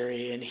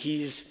dignitary and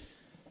he's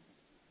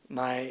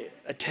my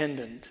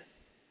attendant.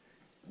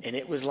 And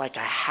it was like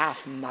a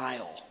half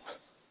mile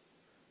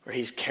where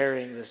he's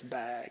carrying this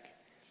bag.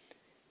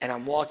 And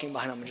I'm walking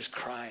behind him, I'm just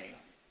crying.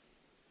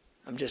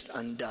 I'm just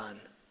undone.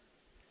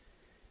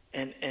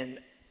 And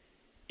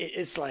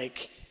it's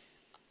like,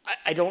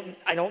 I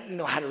don't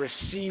know how to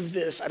receive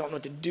this. I don't know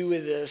what to do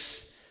with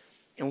this.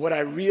 And what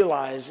I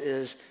realize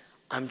is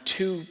I'm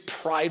too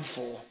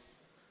prideful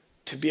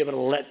to be able to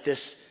let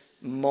this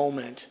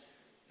moment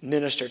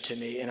minister to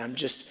me. And I'm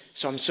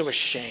so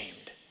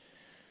ashamed.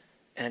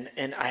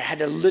 And I had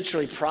to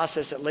literally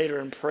process it later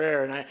in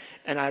prayer.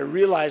 And I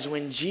realized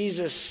when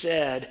Jesus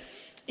said,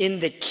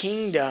 in the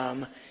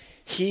kingdom,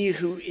 he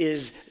who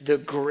is the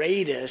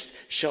greatest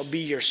shall be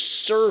your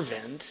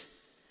servant,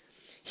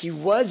 he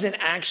wasn't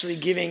actually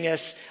giving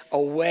us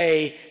a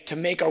way to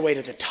make our way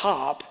to the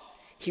top.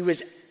 He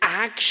was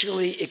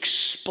actually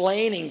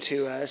explaining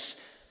to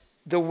us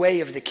the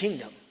way of the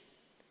kingdom.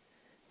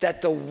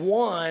 That the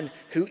one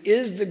who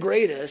is the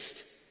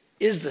greatest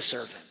is the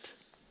servant.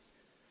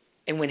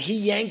 And when he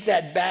yanked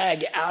that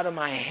bag out of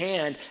my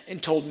hand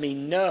and told me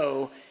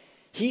no,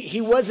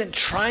 he wasn't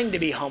trying to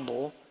be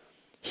humble.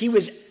 He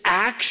was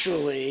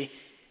actually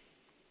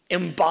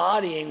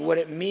embodying what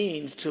it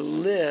means to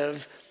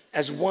live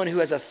as one who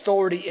has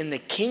authority in the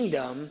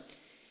kingdom.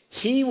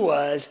 He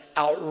was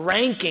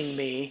outranking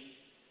me,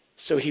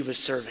 so he was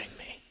serving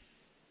me.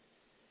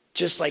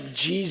 Just like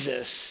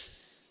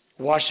Jesus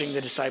washing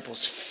the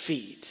disciples'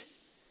 feet.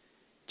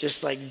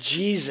 Just like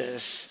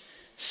Jesus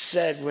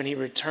said when he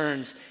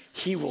returns,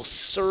 he will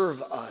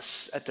serve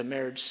us at the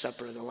marriage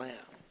supper of the Lamb.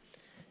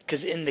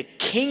 Because in the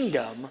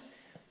kingdom,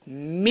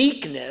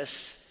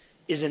 meekness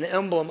is an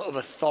emblem of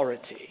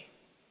authority,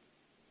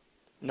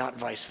 not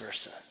vice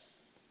versa.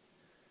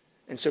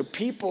 And so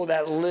people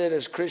that live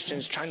as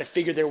Christians trying to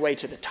figure their way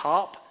to the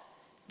top,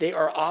 they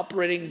are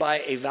operating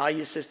by a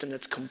value system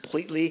that's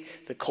completely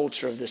the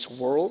culture of this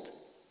world.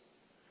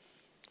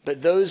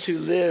 But those who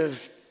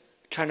live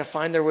trying to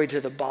find their way to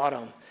the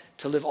bottom,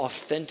 to live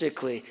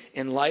authentically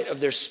in light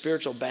of their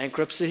spiritual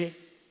bankruptcy,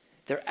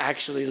 they're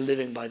actually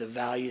living by the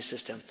value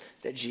system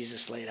that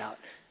Jesus laid out.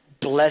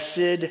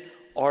 Blessed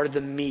are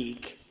the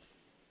meek,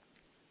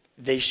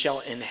 they shall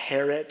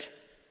inherit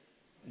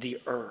the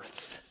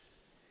earth.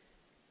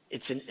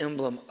 It's an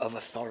emblem of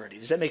authority.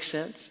 Does that make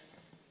sense?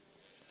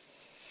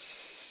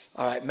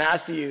 All right,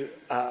 Matthew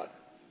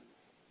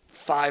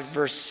 5,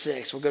 verse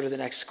 6. We'll go to the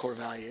next core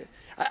value.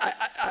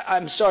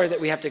 I'm sorry that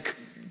we have to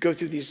go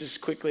through these just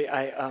quickly.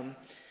 I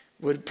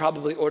would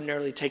probably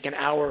ordinarily take an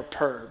hour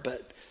per,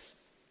 but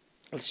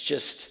let's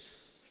just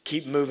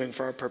keep moving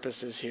for our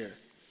purposes here.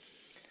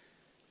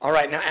 All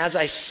right, now as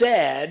I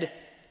said,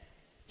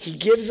 he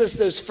gives us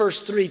those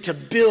first three to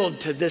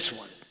build to this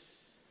one.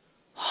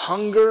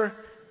 Hunger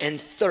and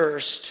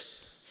thirst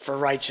for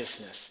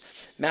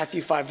righteousness.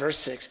 Matthew 5, verse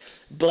 6.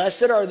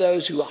 Blessed are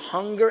those who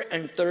hunger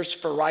and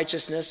thirst for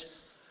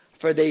righteousness,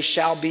 for they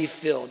shall be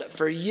filled.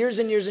 For years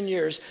and years and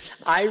years,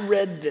 I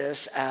read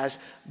this as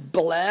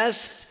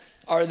blessed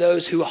are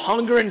those who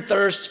hunger and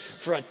thirst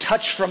for a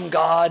touch from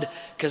God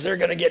because they're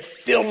going to get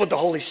filled with the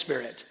Holy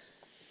Spirit.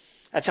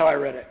 That's how I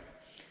read it.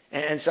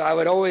 And so I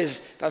would always,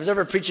 if I was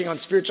ever preaching on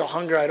spiritual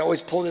hunger, I'd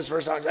always pull this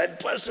verse out and say,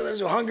 blessed are those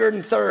who hunger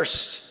and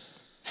thirst, ...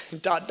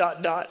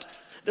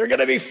 They're going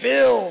to be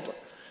filled.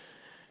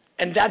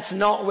 And that's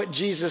not what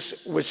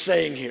Jesus was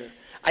saying here.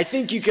 I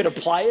think you could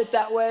apply it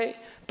that way,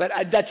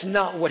 but that's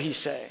not what he's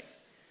saying.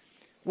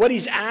 What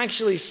he's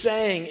actually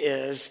saying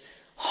is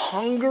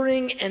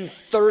hungering and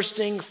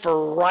thirsting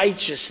for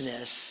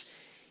righteousness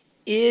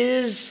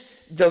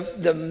is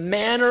the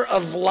manner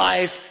of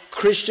life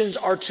Christians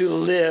are to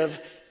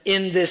live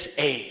in this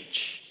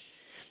age.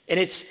 And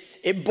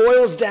it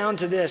boils down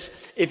to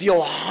this. If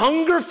you'll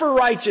hunger for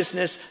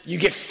righteousness, you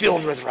get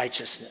filled with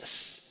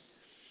righteousness.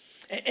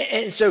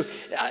 And so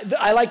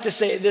I like to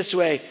say it this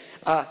way.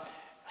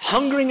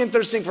 Hungering and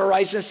thirsting for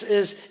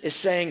righteousness is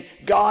saying,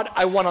 God,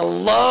 I want to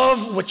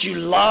love what you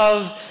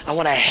love. I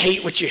want to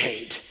hate what you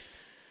hate.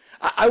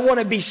 I want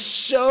to be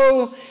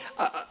so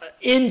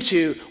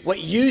into what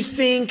you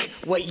think,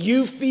 what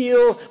you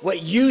feel,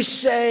 what you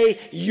say,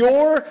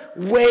 your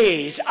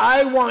ways.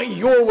 I want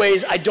your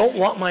ways. I don't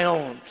want my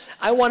own.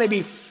 I want to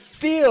be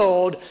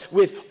filled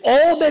with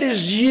all that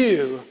is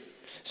you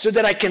so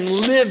that I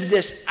can live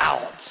this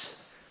out.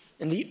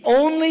 And the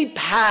only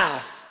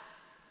path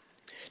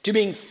to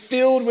being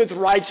filled with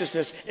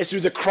righteousness is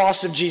through the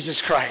cross of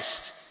Jesus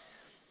Christ.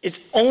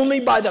 It's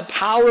only by the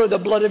power of the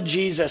blood of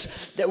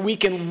Jesus that we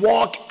can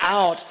walk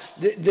out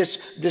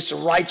this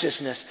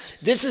righteousness.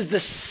 This is the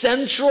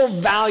central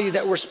value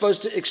that we're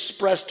supposed to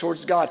express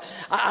towards God.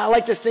 I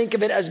like to think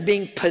of it as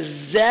being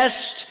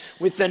possessed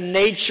with the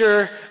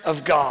nature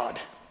of God.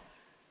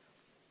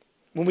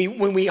 When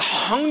we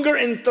hunger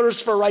and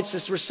thirst for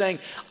righteousness, we're saying,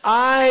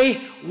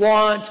 I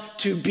want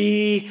to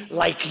be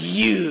like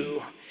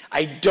you.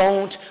 I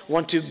don't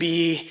want to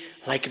be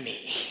like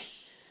me.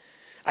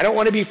 I don't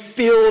want to be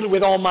filled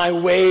with all my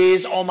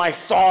ways, all my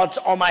thoughts,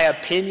 all my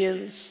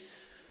opinions.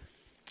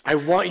 I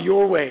want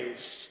your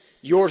ways,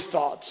 your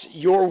thoughts,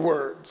 your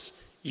words,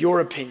 your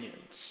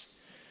opinions.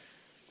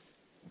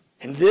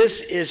 And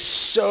this is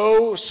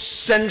so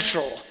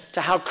central to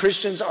how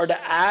Christians are to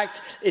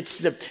act. It's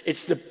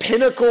the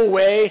pinnacle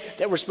way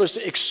that we're supposed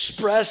to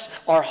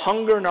express our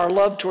hunger and our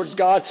love towards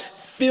God.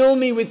 Fill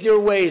me with your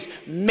ways.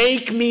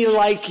 Make me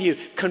like you.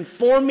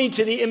 Conform me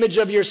to the image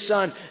of your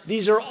Son.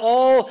 These are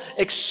all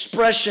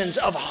expressions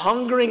of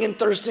hungering and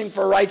thirsting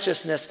for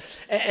righteousness.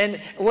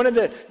 And one of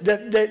the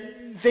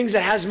things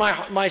that has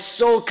my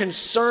soul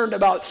concerned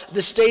about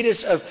the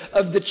status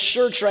of the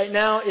church right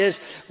now is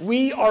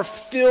we are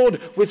filled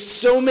with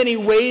so many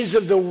ways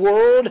of the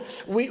world.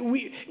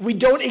 We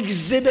don't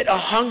exhibit a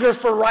hunger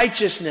for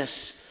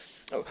righteousness.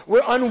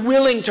 We're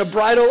unwilling to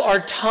bridle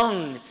our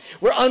tongue.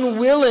 We're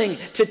unwilling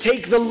to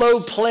take the low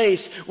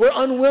place. We're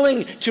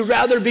unwilling to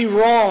rather be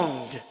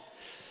wronged.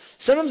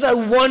 Sometimes I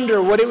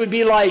wonder what it would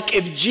be like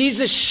if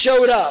Jesus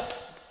showed up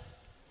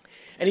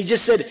and he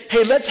just said,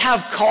 hey, let's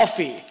have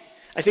coffee.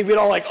 I think we'd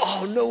all like,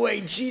 oh, no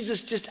way,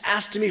 Jesus just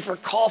asked me for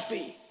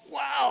coffee.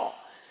 Wow.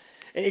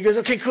 And he goes,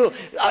 okay, cool.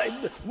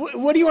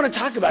 What do you want to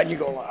talk about? And you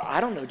go, well,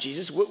 I don't know,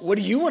 Jesus. What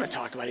do you want to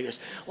talk about? He goes,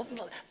 well,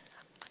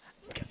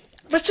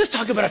 let's just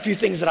talk about a few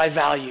things that I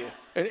value.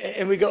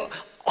 And we go,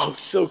 oh,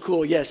 so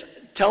cool, yes.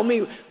 Tell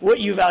me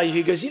what you value.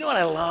 He goes, you know what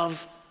I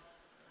love?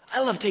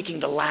 I love taking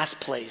the last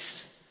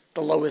place,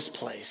 the lowest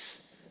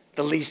place,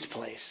 the least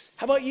place.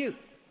 How about you?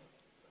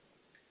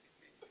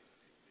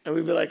 And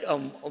we'd be like,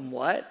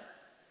 what?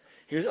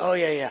 He goes, oh,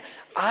 yeah.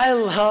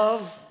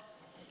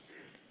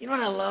 You know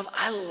what I love?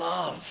 I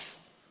love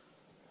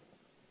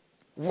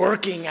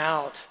working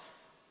out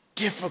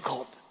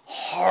difficult,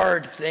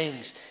 hard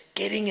things,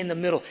 getting in the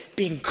middle,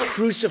 being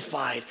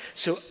crucified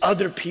so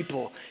other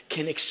people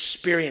can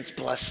experience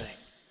blessing,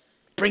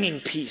 bringing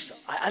peace.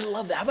 I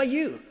love that. How about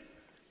you?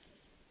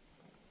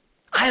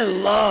 I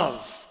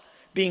love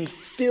being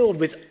filled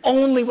with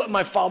only what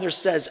my Father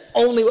says,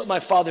 only what my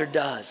Father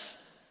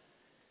does,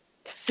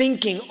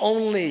 thinking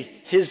only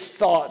his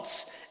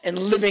thoughts and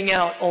living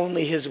out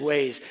only his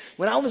ways.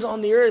 When I was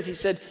on the earth, he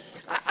said,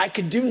 I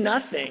could do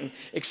nothing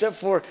except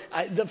for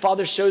the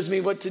Father shows me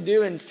what to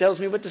do and tells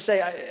me what to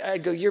say. I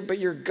go, but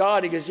you're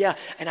God. He goes, yeah.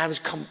 And I was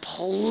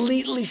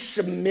completely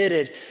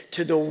submitted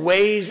to the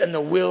ways and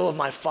the will of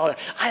my Father.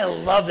 I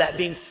love that,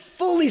 being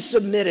fully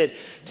submitted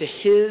to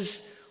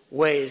his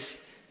ways.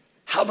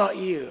 How about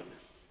you?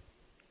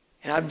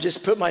 And I've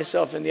just put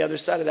myself in the other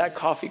side of that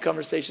coffee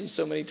conversation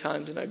so many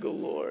times, and I go,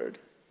 Lord,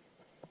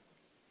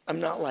 I'm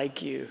not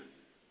like you.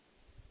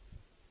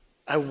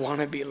 I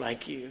want to be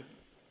like you,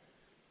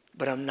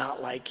 but I'm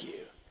not like you.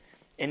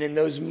 And in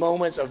those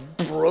moments of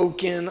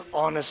broken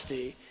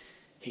honesty,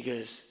 he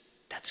goes,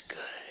 that's good,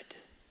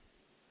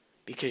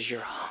 because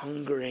you're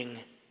hungering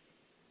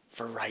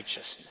for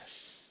righteousness.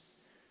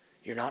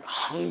 You're not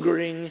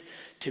hungering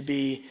to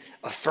be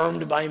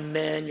affirmed by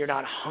men. You're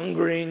not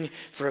hungering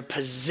for a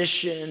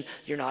position.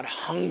 You're not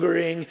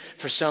hungering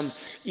for some,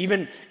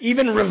 even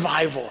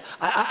revival.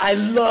 I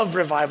love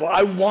revival.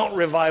 I want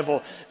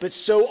revival. But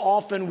so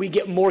often we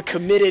get more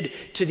committed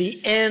to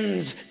the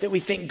ends that we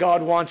think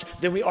God wants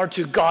than we are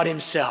to God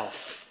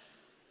himself.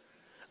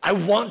 I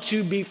want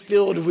to be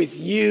filled with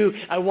you.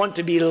 I want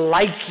to be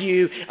like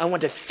you. I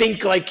want to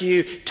think like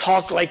you,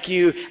 talk like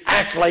you,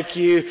 act like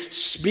you,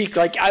 speak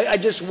like I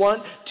just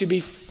want to be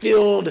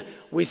filled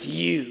with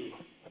you.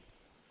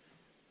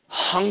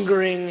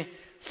 Hungering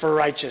for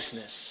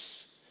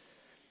righteousness.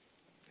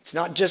 It's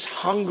not just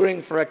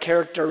hungering for a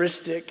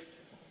characteristic.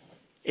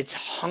 It's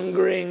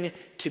hungering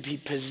to be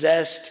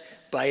possessed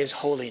by his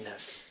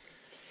holiness.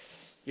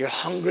 You're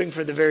hungering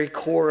for the very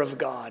core of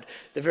God,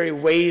 the very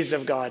ways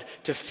of God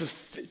to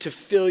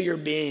fill your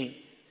being.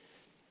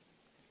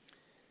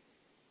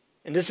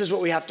 And this is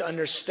what we have to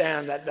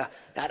understand,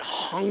 that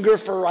hunger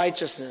for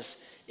righteousness,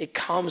 it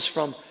comes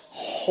from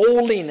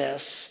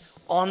holiness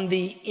on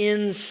the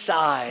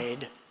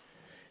inside,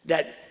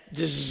 that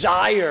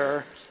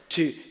desire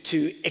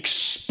to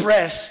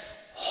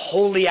express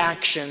holy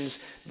actions.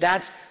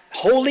 That's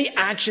holy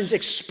actions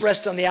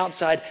expressed on the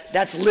outside.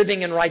 That's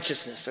living in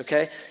righteousness,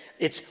 okay?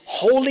 It's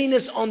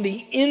holiness on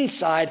the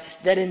inside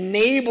that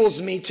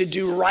enables me to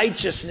do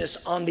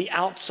righteousness on the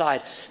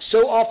outside.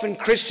 So often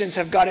Christians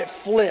have got it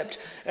flipped.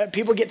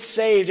 People get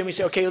saved and we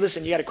say, okay,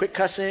 listen, you got to quit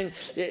cussing.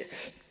 You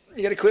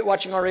got to quit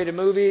watching R-rated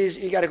movies.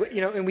 You got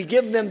to, and we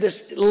give them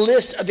this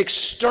list of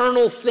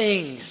external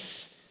things.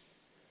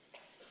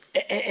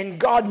 And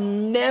God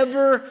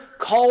never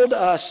called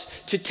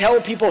us to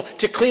tell people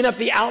to clean up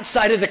the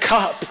outside of the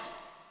cup.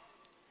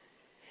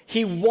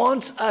 He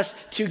wants us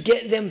to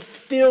get them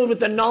filled with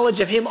the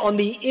knowledge of him on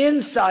the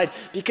inside,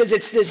 because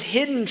it's this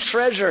hidden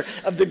treasure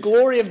of the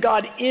glory of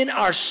God in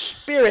our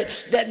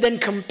spirit that then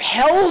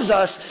compels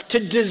us to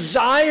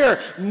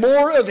desire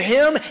more of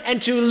him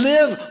and to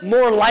live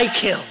more like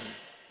him.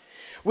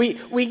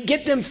 We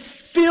get them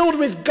filled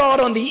with God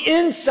on the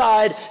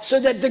inside so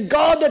that the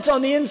God that's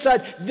on the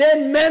inside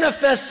then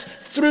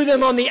manifests through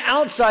them on the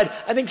outside.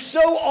 I think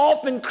so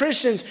often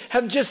Christians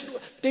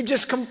they've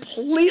just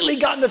completely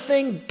gotten the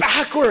thing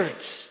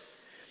backwards.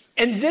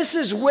 And this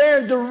is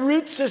where the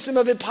root system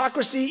of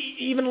hypocrisy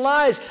even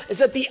lies, is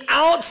that the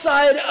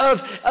outside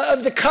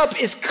of the cup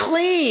is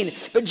clean.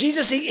 But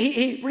Jesus,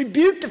 he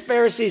rebuked the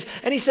Pharisees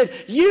and he said,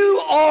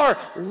 you are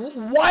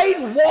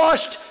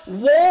whitewashed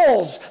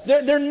walls.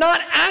 They're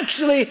not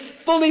actually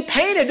fully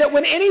painted, that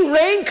when any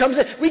rain comes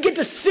in, we get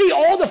to see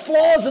all the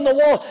flaws in the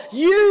wall.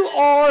 You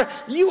are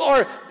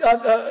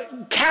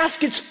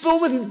caskets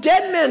filled with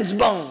dead men's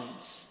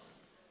bones.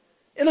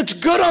 It looks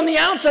good on the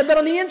outside, but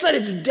on the inside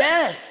it's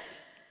death.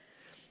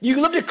 You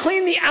love to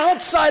clean the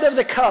outside of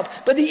the cup,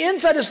 but the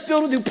inside is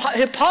filled with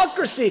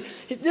hypocrisy.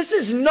 This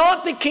is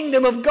not the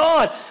kingdom of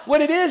God.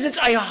 What it is, it's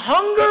a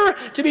hunger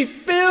to be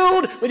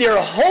filled with your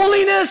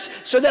holiness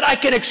so that I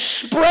can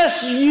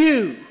express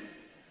you.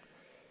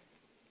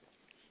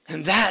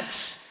 And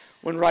that's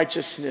when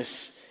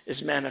righteousness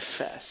is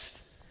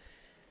manifest.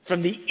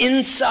 From the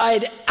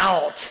inside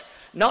out,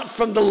 not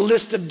from the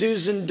list of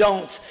do's and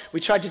don'ts.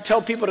 We tried to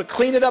tell people to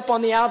clean it up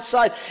on the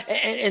outside,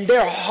 and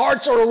their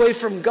hearts are away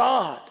from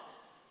God.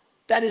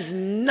 That is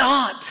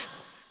not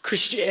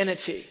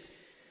Christianity.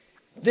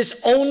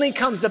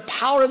 The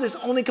power of this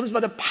only comes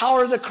by the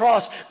power of the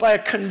cross, by a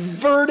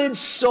converted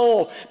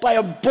soul, by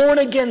a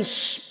born-again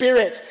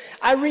spirit.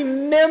 I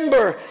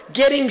remember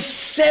getting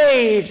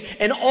saved,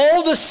 and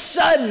all of a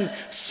sudden,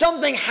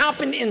 something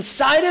happened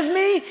inside of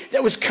me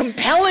that was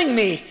compelling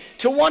me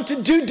to want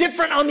to do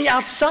different on the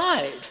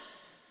outside.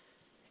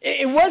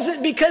 It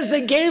wasn't because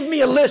they gave me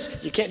a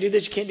list. You can't do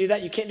this, you can't do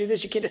that, you can't do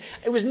this, you can't do that.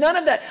 It was none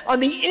of that. On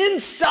the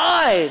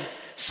inside,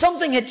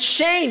 something had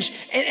changed,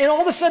 and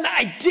all of a sudden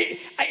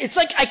it's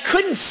like I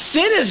couldn't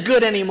sin as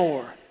good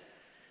anymore.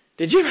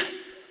 Do you know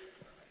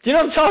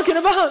what I'm talking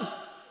about?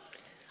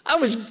 I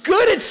was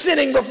good at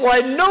sinning before.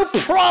 I had no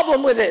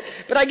problem with it.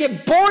 But I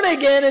get born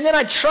again, and then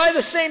I try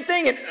the same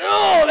thing, and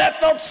that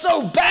felt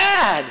so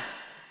bad.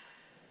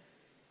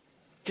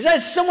 Because I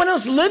had someone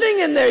else living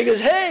in there. He goes,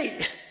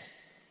 hey,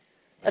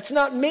 that's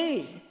not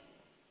me.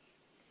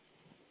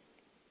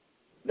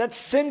 That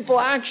sinful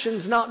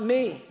action's not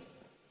me.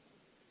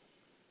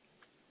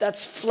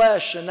 That's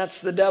flesh, and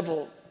that's the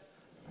devil.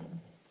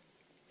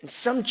 And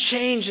some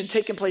change had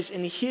taken place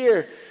in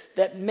here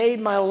that made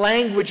my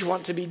language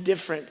want to be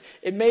different.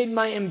 It made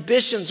my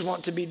ambitions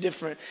want to be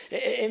different.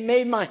 It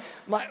made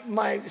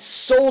my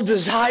soul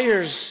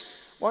desires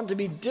want to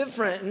be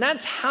different. And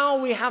that's how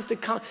we have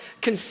to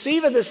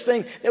conceive of this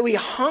thing, that we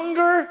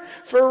hunger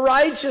for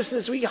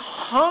righteousness. We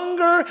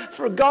hunger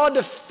for God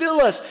to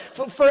fill us,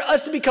 for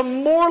us to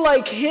become more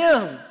like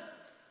him.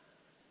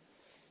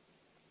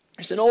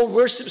 There's an old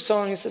worship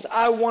song that says,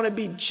 I want to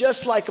be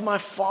just like my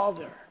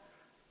Father.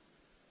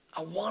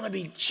 I want to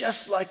be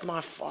just like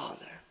my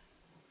Father.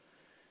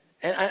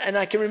 And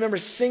I can remember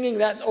singing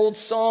that old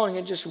song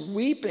and just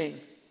weeping.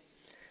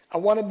 I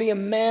want to be a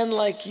man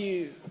like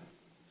you.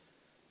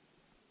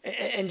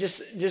 And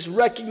just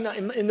recognize,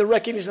 in the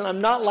recognition,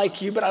 I'm not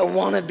like you, but I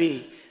want to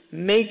be.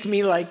 Make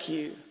me like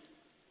you.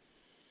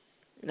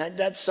 And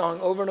that song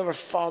over and over,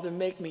 Father,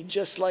 make me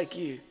just like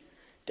you.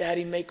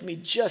 Daddy, make me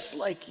just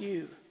like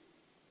you.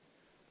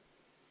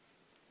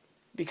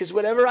 Because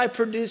whatever I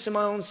produce in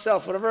my own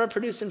self, whatever I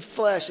produce in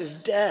flesh is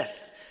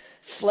death.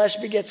 Flesh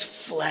begets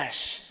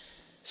flesh.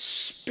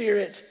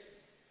 Spirit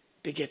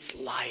begets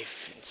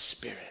life in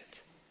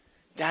spirit.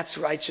 That's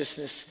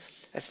righteousness.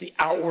 That's the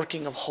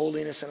outworking of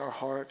holiness in our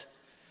heart.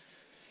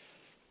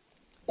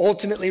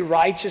 Ultimately,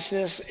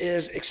 righteousness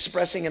is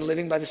expressing and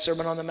living by the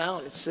Sermon on the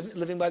Mount. It's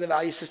living by the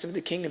value system of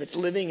the kingdom. It's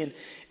living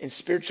in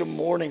spiritual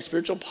mourning,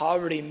 spiritual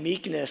poverty,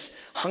 meekness,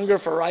 hunger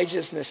for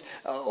righteousness.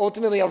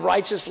 Ultimately, a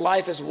righteous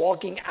life is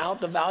walking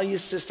out the value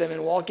system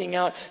and walking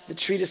out the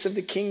treatise of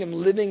the kingdom,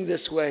 living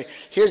this way.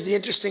 Here's the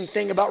interesting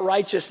thing about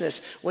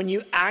righteousness. When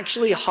you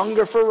actually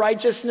hunger for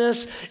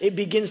righteousness, it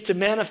begins to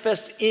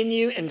manifest in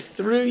you and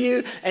through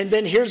you. And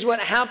then here's what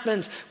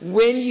happens.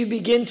 When you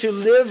begin to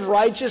live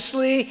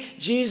righteously,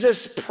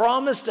 Jesus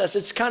promised us.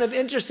 It's kind of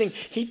interesting.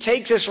 He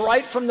takes us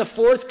right from the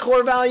fourth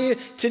core value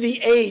to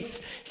the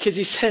eighth, because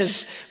he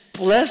says,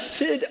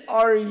 blessed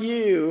are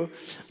you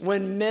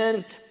when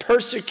men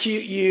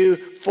persecute you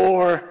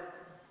for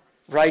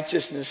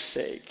righteousness'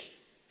 sake.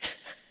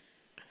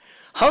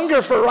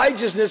 Hunger for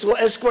righteousness will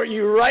escort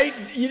you right.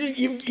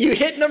 You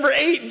hit number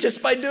 8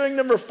 just by doing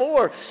number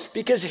 4.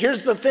 Because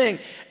here's the thing.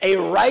 A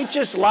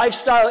righteous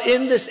lifestyle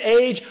in this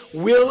age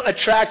will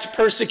attract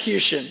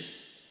persecution,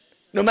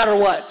 no matter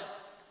what.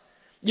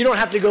 You don't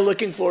have to go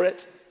looking for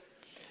it.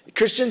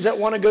 Christians that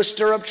want to go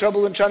stir up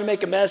trouble and try to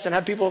make a mess and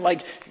have people they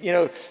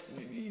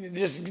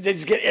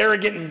just get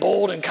arrogant and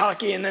bold and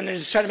cocky, and then they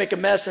just try to make a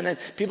mess, and then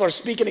people are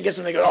speaking against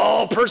them. They go,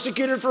 oh,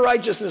 persecuted for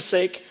righteousness'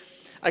 sake.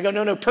 I go,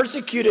 no,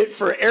 persecuted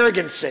for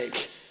arrogance'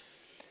 sake.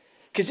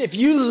 Because if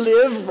you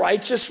live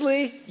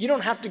righteously, you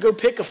don't have to go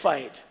pick a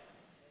fight.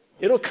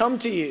 It'll come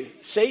to you.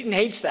 Satan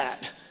hates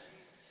that.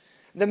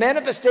 The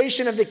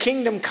manifestation of the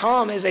kingdom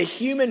come as a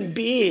human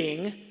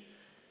being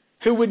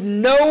who would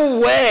no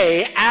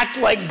way act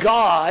like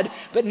God,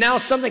 but now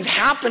something's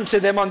happened to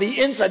them on the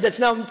inside that's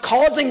now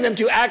causing them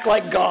to act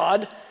like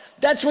God.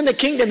 That's when the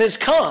kingdom has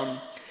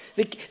come.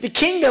 The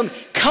kingdom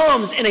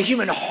comes in a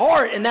human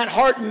heart, and that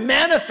heart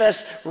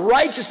manifests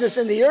righteousness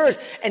in the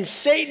earth. And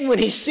Satan, when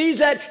he sees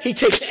that, he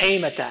takes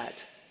aim at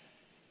that.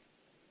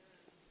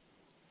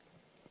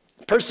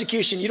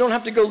 Persecution, you don't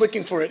have to go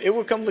looking for it. It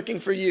will come looking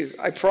for you,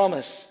 I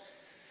promise.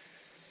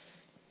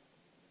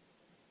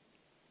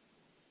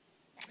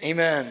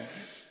 Amen.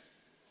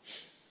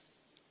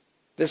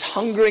 This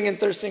hungering and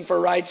thirsting for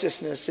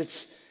righteousness,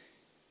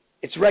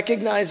 it's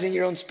recognizing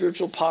your own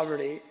spiritual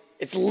poverty.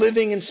 It's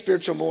living in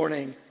spiritual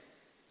mourning.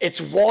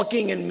 It's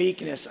walking in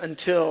meekness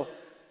until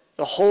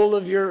the whole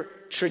of your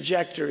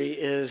trajectory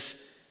is,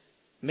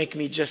 make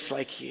me just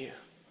like you.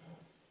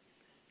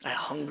 I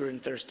hunger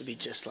and thirst to be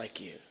just like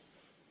you.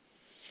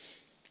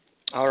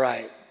 All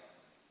right.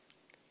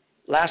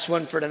 Last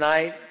one for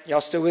tonight.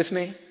 Y'all still with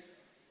me?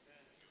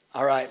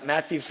 All right,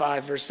 Matthew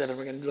 5, verse 7,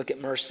 we're going to look at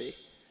mercy.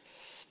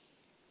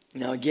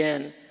 Now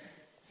again,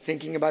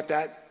 thinking about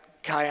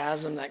that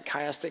chiasm, that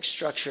chiastic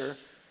structure,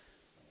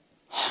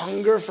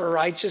 hunger for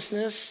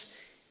righteousness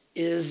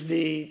is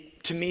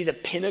to me, the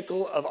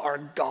pinnacle of our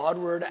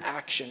Godward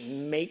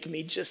action. Make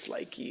me just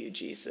like you,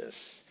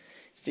 Jesus.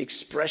 It's the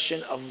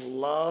expression of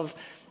love,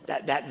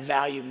 that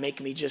value, make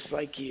me just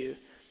like you.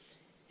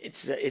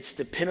 It's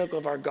the pinnacle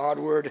of our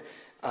Godward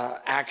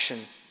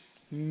action.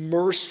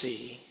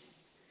 Mercy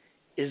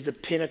is the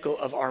pinnacle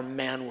of our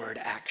manward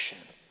action.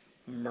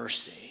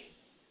 Mercy.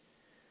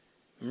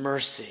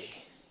 Mercy.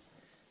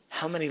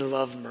 How many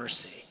love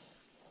mercy?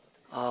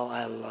 Oh,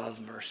 I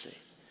love mercy.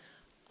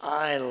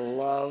 I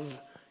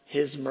love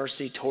his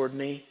mercy toward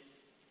me.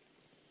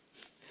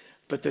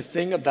 But the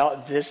thing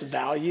about this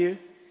value,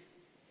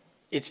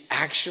 it's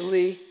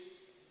actually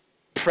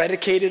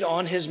predicated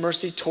on his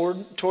mercy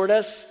toward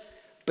us,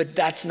 but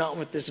that's not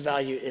what this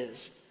value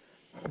is.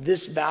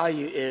 This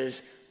value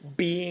is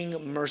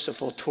being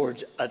merciful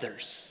towards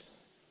others.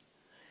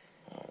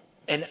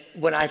 And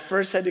when I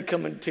first had to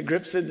come to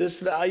grips with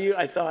this value,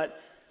 I thought,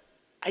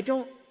 I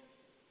don't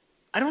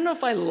know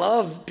if I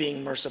love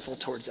being merciful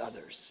towards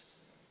others.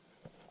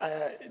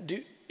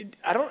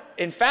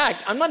 In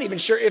fact, I'm not even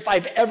sure if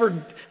I've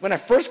ever, when I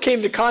first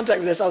came to contact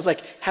with this, I was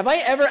like, have I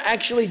ever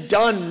actually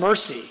done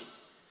mercy?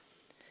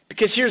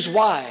 Because here's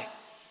why.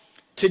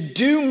 To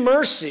do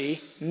mercy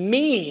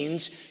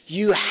means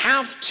you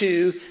have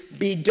to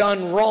be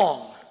done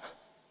wrong.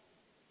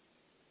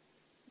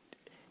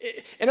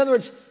 In other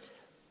words,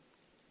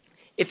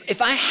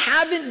 if I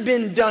haven't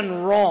been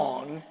done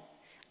wrong,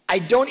 I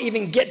don't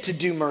even get to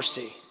do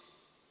mercy.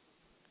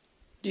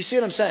 Do you see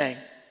what I'm saying?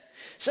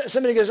 So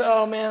somebody goes,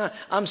 oh man,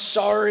 I'm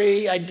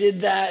sorry I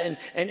did that,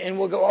 and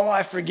we'll go, oh,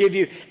 I forgive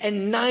you.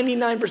 And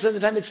 99% of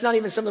the time, it's not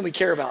even something we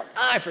care about.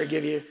 I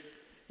forgive you.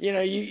 You know,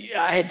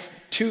 I had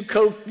 2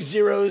 Coke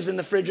Zeros in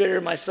the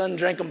refrigerator. My son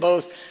drank them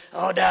both.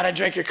 Oh, Dad, I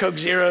drank your Coke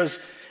Zeros.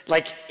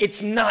 Like,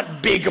 it's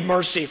not big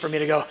mercy for me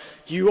to go,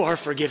 you are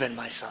forgiven,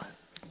 my son.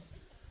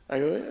 I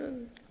go, yeah,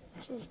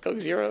 this is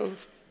Coke Zero.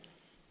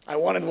 I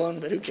wanted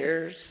one, but who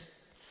cares?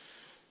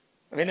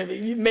 I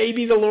mean,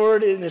 maybe the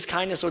Lord in his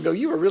kindness will go,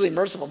 you were really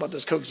merciful about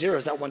those Coke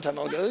Zeros that one time.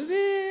 I'll go,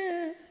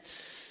 eh.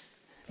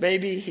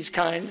 Maybe he's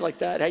kind like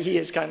that. He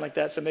is kind like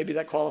that, so maybe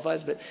that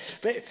qualifies. But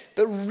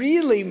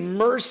really,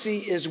 mercy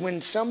is when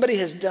somebody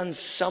has done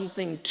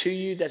something to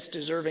you that's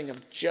deserving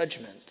of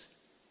judgment.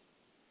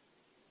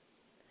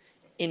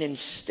 And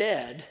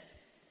instead,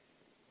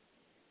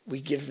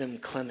 we give them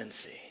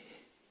clemency.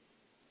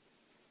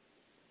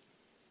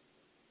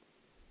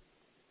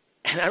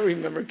 And I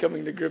remember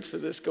coming to grips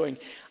with this going,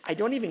 I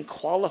don't even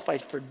qualify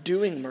for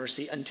doing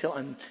mercy until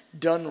I'm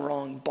done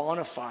wrong,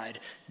 bona fide,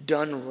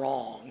 done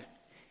wrong.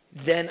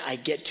 Then I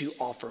get to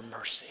offer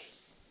mercy.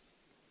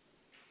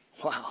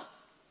 Wow.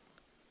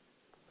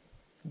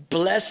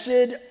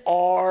 Blessed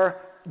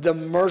are the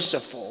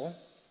merciful,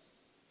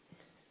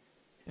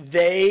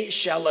 they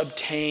shall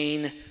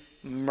obtain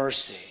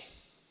mercy.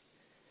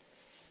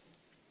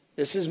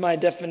 This is my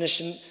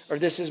definition, or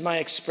this is my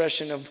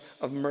expression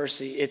of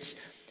mercy. It's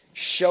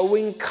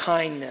showing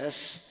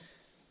kindness,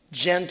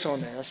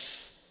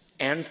 gentleness,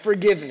 and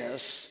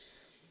forgiveness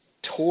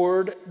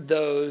toward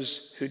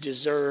those who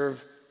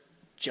deserve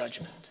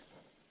judgment.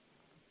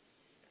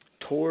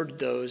 Toward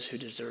those who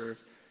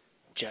deserve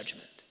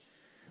judgment.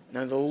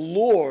 Now the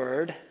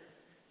Lord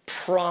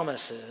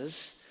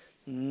promises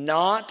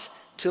not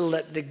to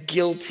let the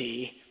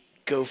guilty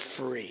go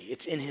free.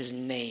 It's in his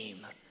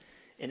name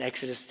in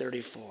Exodus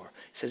 34.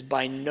 It says,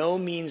 by no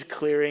means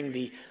clearing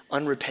the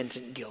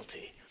unrepentant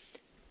guilty.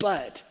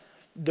 But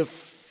the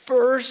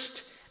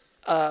first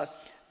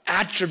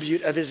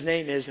attribute of his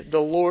name is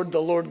the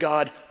Lord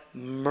God,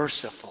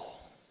 merciful.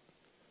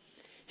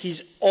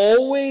 He's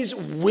always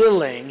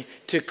willing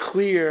to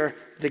clear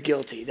the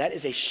guilty. That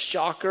is a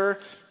shocker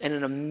and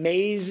an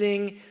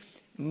amazing,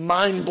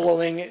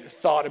 mind-blowing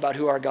thought about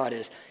who our God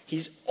is.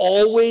 He's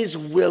always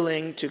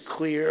willing to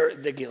clear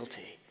the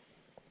guilty.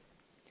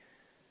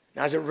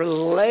 Now, as it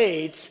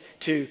relates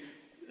to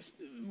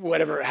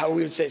how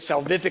we would say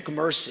salvific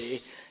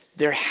mercy,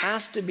 there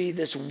has to be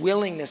this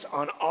willingness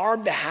on our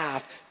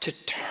behalf to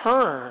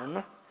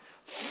turn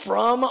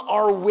from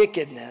our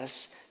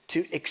wickedness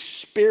to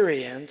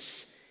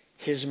experience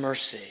his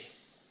mercy.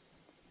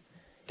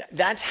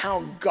 That's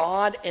how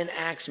God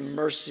enacts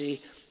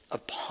mercy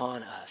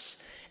upon us.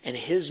 And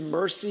his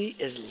mercy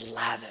is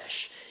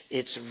lavish.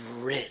 It's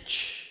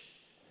rich.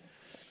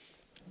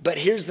 But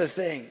here's the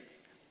thing.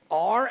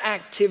 Our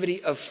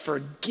activity of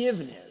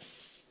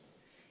forgiveness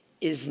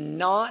is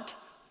not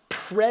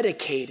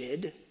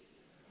predicated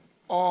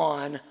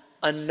on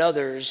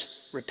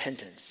another's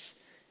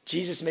repentance.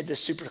 Jesus made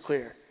this super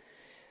clear.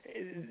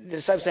 The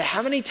disciples say,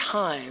 how many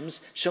times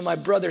shall my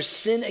brother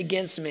sin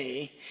against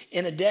me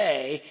in a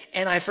day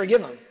and I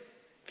forgive him?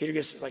 Peter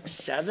gets like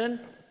 7.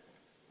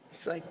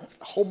 It's like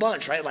a whole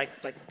bunch, right? Like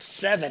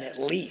 7 at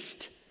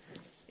least.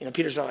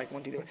 Peter's about like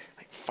 1, 2, 3,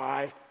 like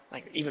 5,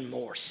 like even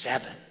more,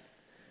 7.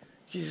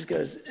 Jesus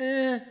goes,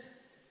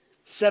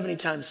 70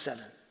 times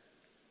 7.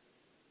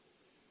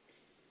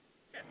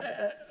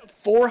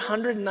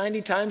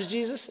 490 times,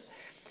 Jesus?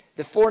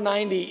 The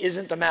 490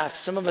 isn't the math.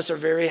 Some of us are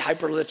very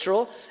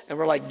hyper-literal, and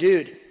we're like,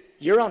 dude,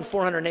 you're on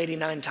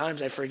 489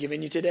 times I've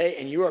forgiven you today,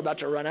 and you are about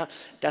to run out.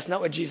 That's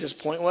not what Jesus'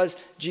 point was.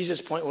 Jesus'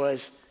 point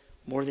was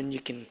more than you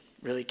can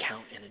really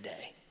count in a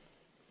day.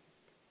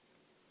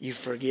 You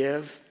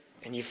forgive,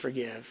 and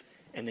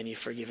then you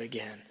forgive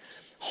again.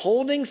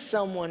 Holding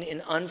someone in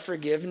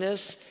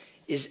unforgiveness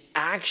is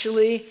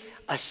actually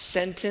a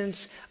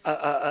sentence,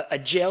 a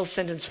jail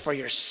sentence for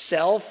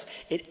yourself.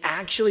 It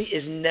actually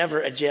is never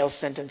a jail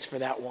sentence for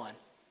that one.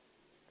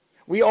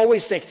 We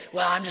always think,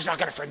 well, I'm just not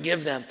going to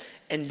forgive them.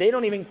 And they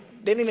don't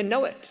even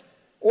know it.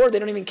 Or they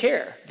don't even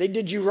care. They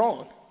did you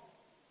wrong.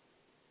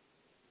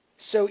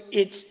 So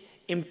it's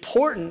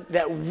important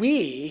that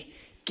we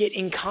get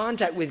in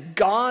contact with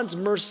God's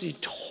mercy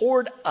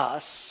toward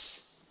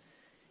us,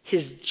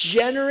 his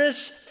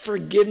generous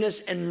forgiveness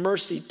and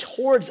mercy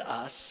towards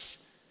us,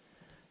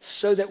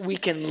 so that we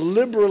can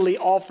liberally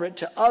offer it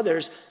to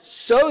others,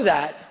 so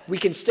that we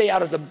can stay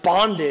out of the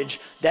bondage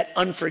that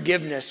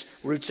unforgiveness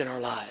roots in our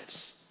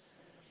lives.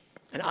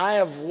 And I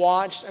have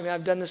watched,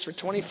 I've done this for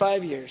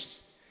 25 years.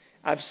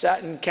 I've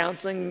sat in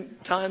counseling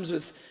times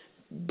with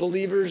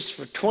believers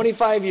for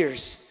 25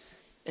 years.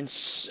 And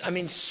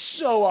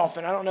so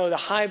often, I don't know the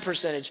high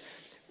percentage,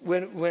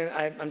 when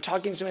I'm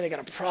talking to somebody, they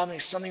got a problem,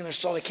 there's something in their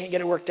soul, they can't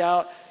get it worked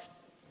out,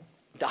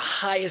 the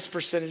highest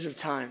percentage of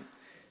time,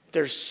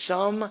 there's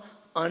some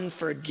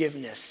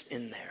unforgiveness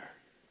in there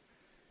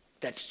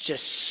that's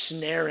just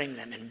snaring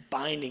them and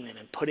binding them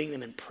and putting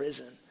them in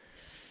prison.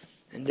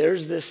 And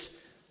there's this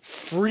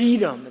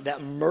freedom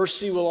that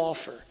mercy will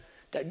offer,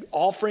 that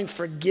offering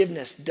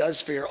forgiveness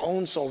does for your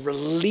own soul,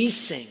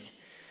 releasing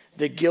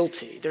the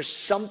guilty. There's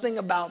something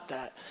about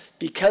that.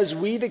 Because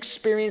we've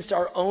experienced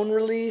our own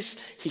release,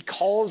 he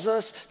calls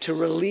us to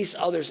release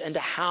others and to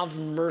have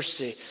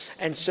mercy.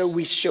 And so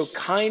we show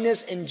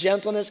kindness and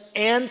gentleness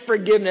and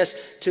forgiveness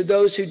to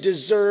those who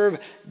deserve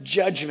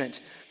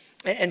judgment.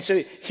 And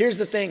so here's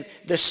the thing.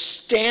 The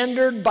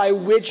standard by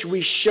which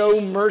we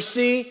show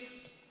mercy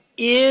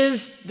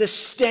is the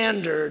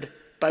standard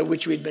by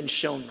which we've been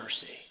shown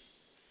mercy.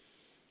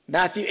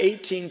 Matthew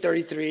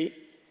 18:33,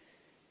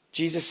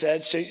 Jesus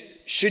said,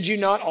 should you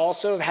not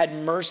also have had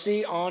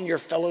mercy on your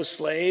fellow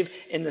slave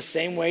in the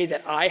same way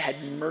that I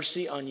had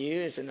mercy on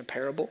you, as in the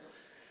parable?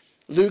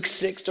 Luke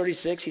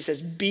 6:36, he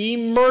says,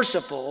 be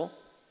merciful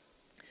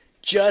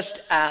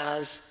just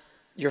as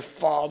your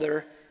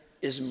Father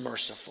is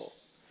merciful.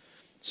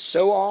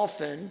 So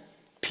often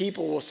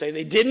people will say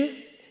they didn't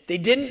They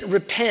didn't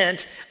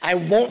repent, I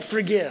won't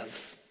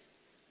forgive.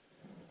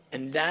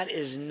 And that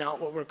is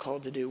not what we're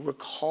called to do. We're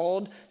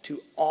called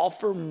to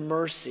offer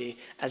mercy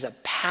as a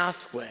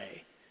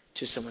pathway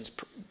to someone's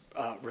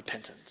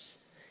repentance.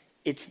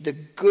 It's the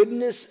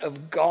goodness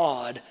of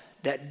God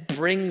that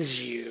brings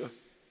you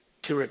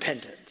to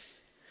repentance.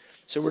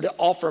 So we're to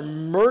offer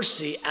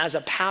mercy as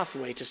a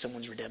pathway to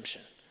someone's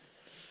redemption.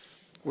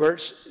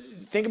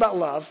 Think about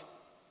love.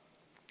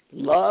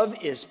 Love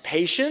is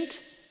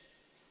patient.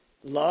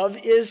 Love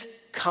is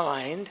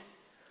kind.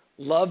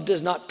 Love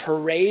does not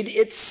parade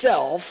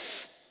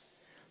itself.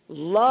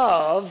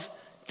 Love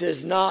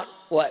does not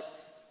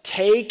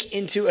take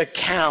into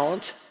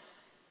account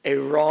a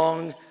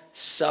wrong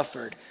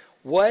suffered.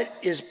 What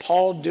is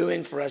Paul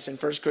doing for us in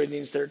 1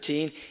 Corinthians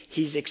 13?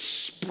 He's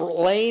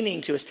explaining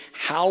to us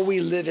how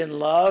we live in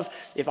love.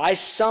 If I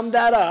sum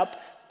that up,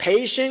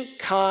 patient,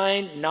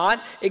 kind,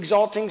 not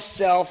exalting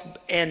self,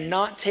 and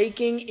not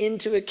taking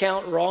into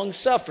account wrong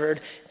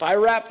suffered, if I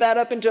wrap that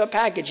up into a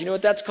package, you know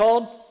what that's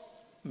called?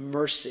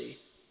 Mercy.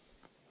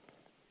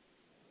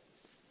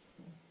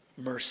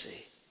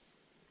 Mercy.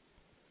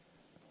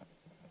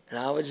 And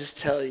I would just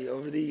tell you,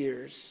 over the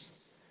years,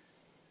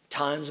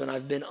 times when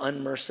I've been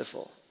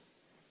unmerciful,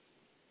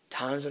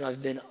 times when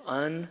I've been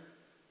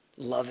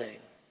unloving,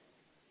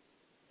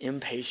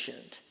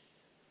 impatient,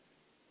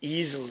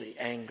 easily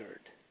angered,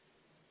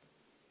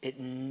 it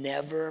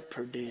never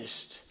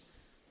produced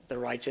the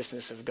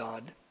righteousness of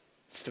God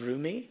through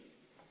me,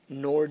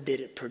 nor did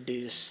it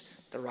produce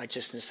the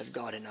righteousness of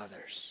God in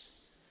others.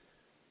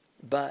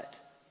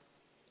 But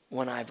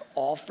when I've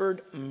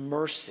offered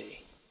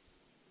mercy,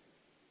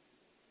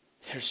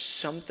 there's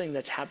something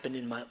that's happened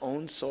in my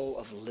own soul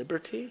of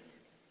liberty,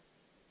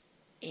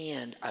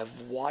 and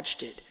I've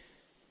watched it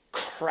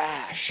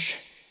crash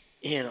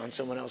in on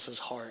someone else's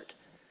heart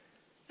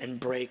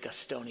and break a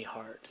stony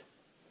heart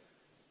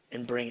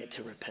and bring it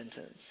to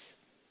repentance.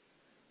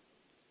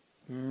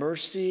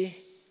 Mercy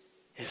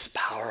is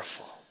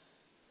powerful.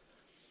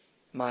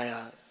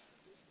 My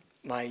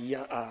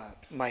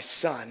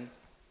son,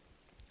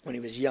 when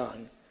he was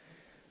young,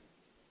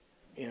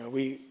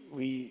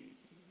 we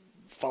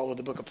followed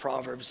the book of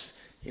Proverbs,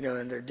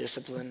 in their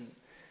discipline,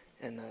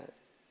 and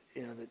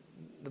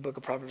the book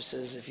of Proverbs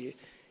says if you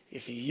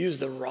use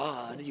the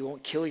rod, you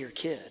won't kill your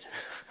kid.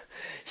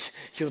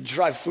 You'll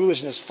drive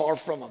foolishness far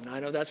from them. Now, I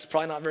know that's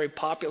probably not very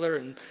popular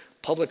in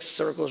public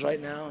circles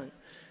right now, and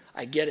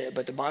I get it,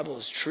 but the Bible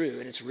is true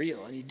and it's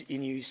real, and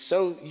you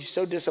sow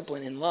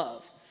discipline in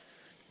love.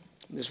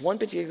 This one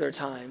particular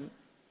time,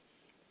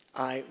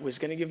 I was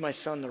going to give my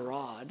son the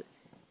rod,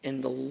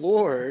 and the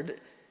Lord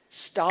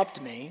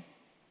stopped me.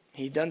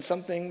 He'd done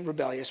something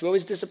rebellious. We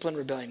always discipline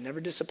rebellion. You never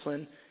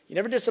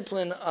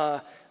discipline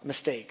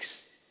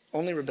mistakes,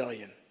 only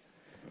rebellion.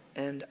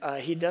 And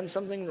he'd done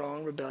something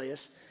wrong,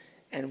 rebellious,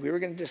 and we were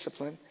going to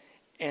discipline.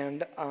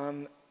 And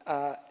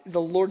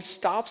the Lord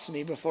stops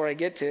me before I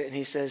get to it, and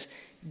he says,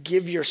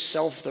 give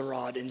yourself the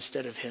rod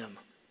instead of him.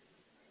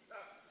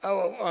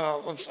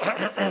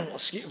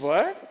 Excuse,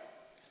 what?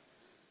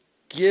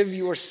 Give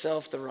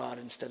yourself the rod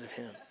instead of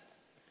him.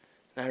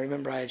 And I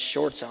remember I had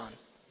shorts on.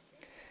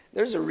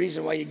 There's a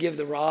reason why you give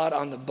the rod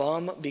on the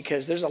bum,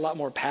 because there's a lot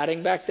more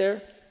padding back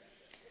there.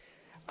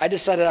 I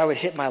decided I would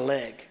hit my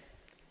leg.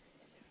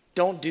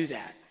 Don't do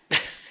that.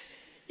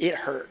 It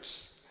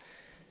hurts.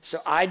 So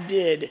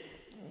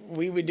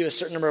we would do a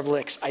certain number of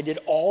licks. I did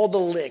all the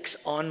licks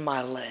on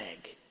my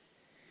leg.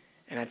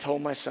 And I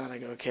told my son, I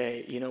go,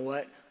 okay, you know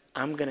what?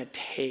 I'm going to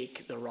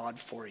take the rod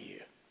for you.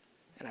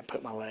 And I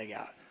put my leg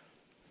out.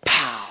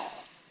 Pow.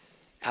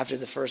 After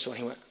the first one,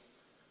 he went,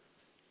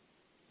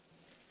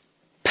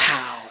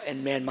 pow.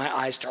 And man, my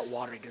eyes start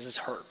watering because this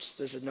hurts.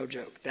 This is no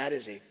joke. That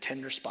is a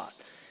tender spot.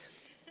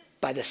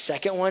 By the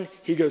second one,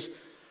 he goes,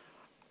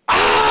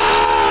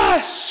 ah,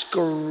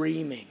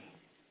 screaming,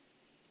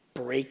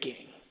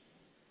 breaking,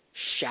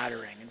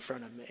 shattering in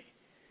front of me.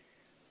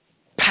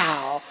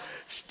 Pow,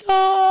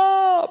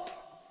 stop,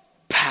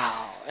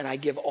 pow. And I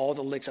give all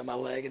the licks on my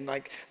leg, and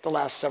like the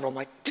last several, I'm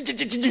like,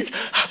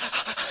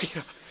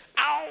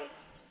 ow.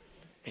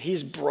 And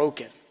he's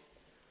broken.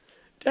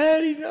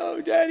 Daddy,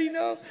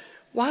 no.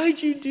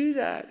 Why'd you do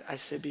that? I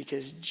said,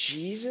 because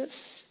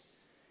Jesus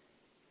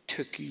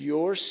took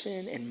your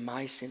sin and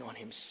my sin on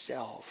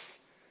himself.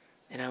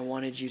 And I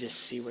wanted you to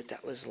see what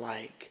that was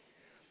like,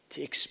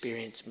 to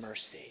experience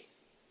mercy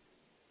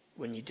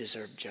when you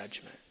deserve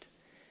judgment.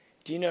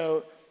 Do you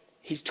know,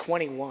 he's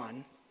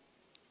 21,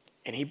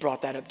 and he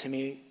brought that up to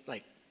me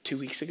like 2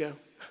 weeks ago.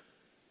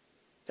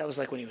 That was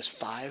like when he was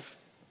 5.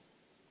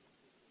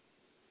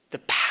 The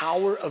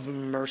power of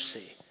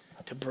mercy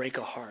to break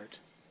a heart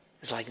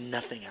is like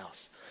nothing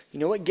else. You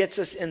know what gets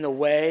us in the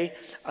way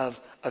of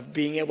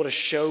being able to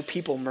show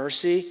people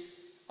mercy?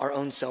 Our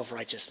own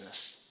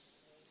self-righteousness.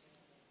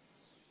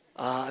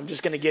 I'm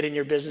just going to get in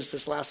your business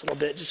this last little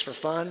bit just for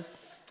fun,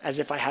 as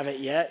if I haven't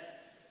yet.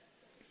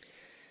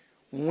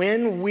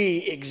 When we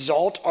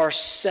exalt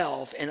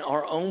ourselves in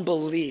our own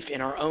belief,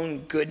 in our own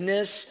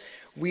goodness,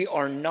 we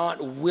are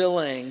not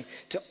willing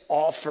to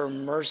offer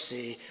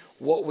mercy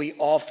what we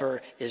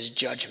offer is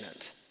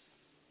judgment.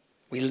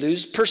 We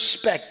lose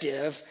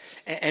perspective,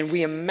 and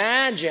we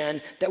imagine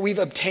that we've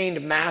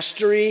obtained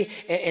mastery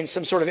in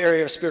some sort of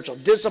area of spiritual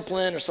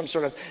discipline or some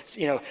sort of,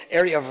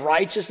 area of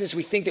righteousness.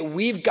 We think that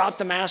we've got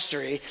the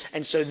mastery,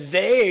 and so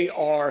they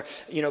are,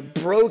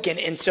 broken.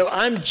 And so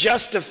I'm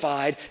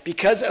justified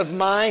because of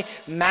my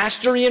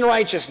mastery in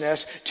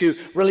righteousness to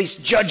release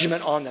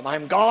judgment on them.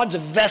 I'm God's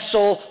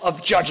vessel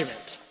of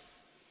judgment.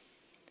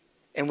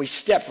 And we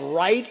step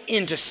right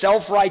into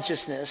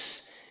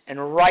self-righteousness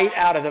and right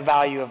out of the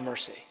value of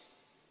mercy.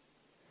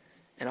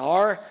 And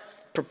our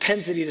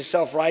propensity to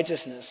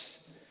self-righteousness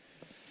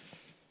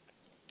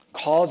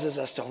causes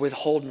us to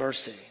withhold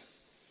mercy.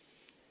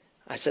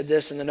 I said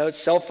this in the notes: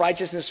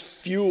 self-righteousness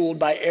fueled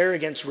by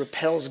arrogance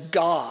repels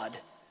God,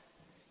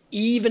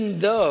 even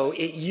though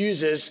it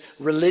uses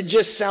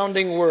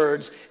religious-sounding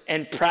words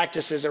and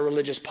practices a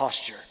religious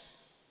posture.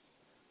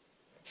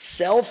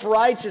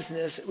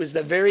 Self-righteousness was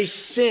the very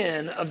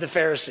sin of the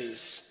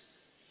Pharisees.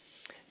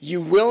 You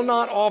will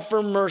not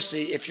offer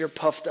mercy if you're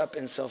puffed up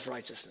in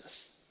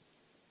self-righteousness.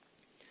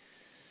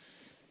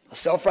 A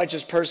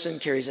self-righteous person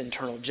carries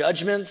internal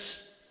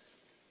judgments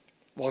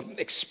while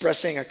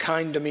expressing a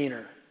kind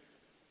demeanor.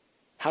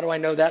 How do I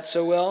know that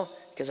so well?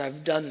 Because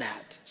I've done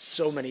that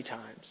so many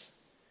times.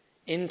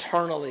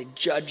 Internally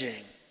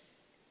judging.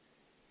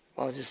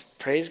 Well, just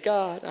praise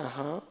God,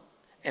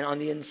 and on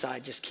the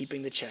inside, just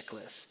keeping the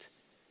checklist.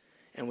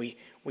 And we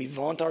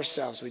vaunt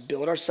ourselves. We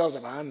build ourselves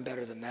up. I'm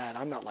better than that.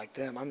 I'm not like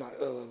them. I'm not,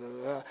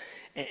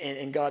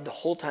 And God the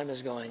whole time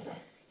is going,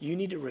 you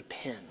need to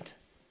repent.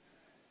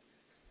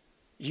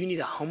 You need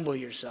to humble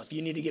yourself.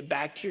 You need to get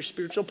back to your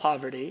spiritual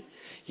poverty.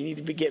 You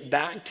need to get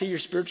back to your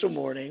spiritual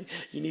mourning.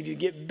 You need to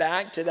get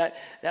back to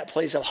that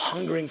place of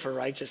hungering for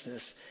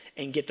righteousness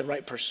and get the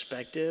right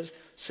perspective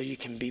so you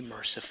can be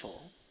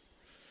merciful.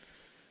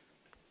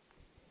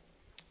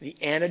 The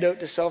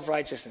antidote to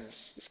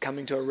self-righteousness is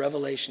coming to a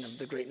revelation of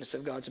the greatness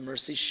of God's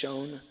mercy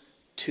shown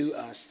to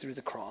us through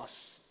the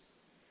cross.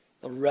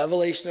 The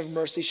revelation of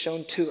mercy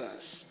shown to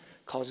us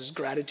causes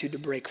gratitude to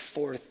break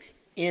forth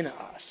in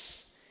us.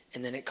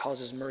 And then it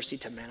causes mercy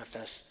to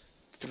manifest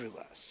through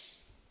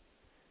us.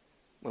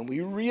 When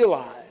we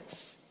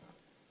realize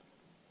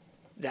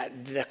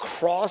that the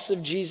cross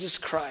of Jesus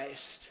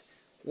Christ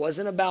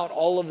wasn't about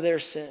all of their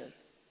sin,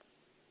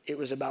 it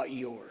was about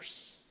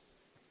yours.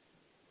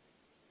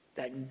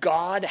 That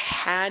God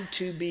had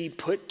to be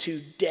put to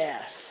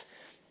death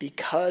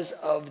because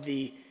of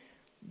the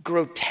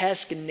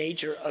grotesque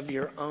nature of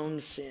your own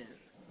sin.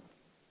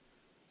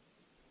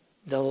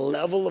 The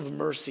level of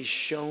mercy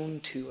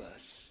shown to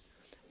us.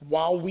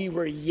 While we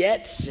were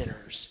yet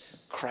sinners,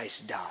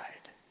 Christ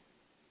died.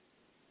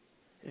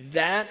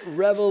 That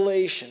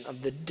revelation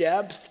of the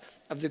depth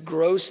of the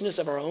grossness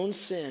of our own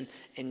sin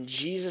and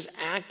Jesus'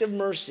 act of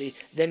mercy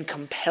then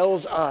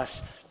compels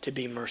us to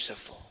be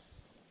merciful.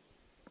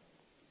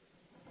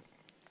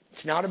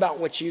 It's not about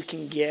what you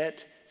can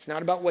get. It's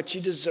not about what you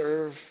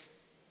deserve.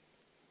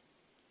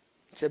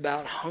 It's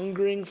about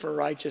hungering for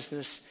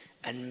righteousness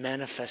and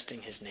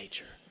manifesting his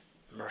nature,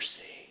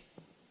 mercy.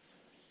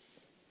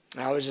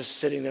 I was just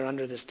sitting there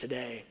under this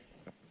today,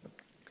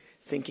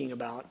 thinking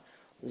about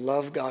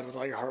love God with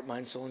all your heart,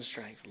 mind, soul, and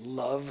strength.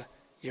 Love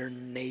your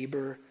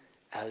neighbor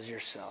as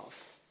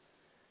yourself.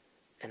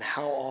 And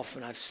how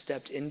often I've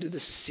stepped into the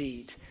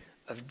seat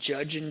of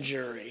judge and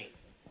jury,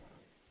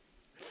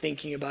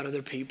 thinking about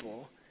other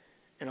people,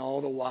 and all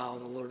the while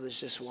the Lord was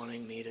just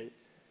wanting me to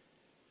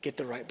get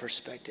the right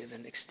perspective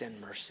and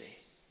extend mercy,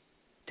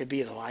 to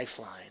be the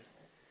lifeline,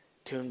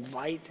 to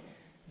invite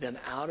them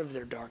out of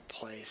their dark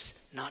place,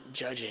 not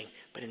judging,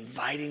 but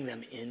inviting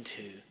them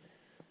into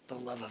the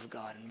love of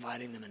God,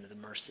 inviting them into the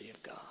mercy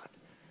of God.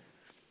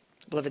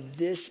 Beloved,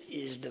 this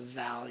is the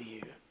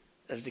value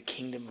of the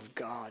kingdom of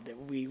God, that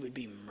we would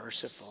be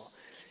merciful.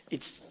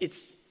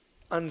 It's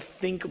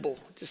unthinkable.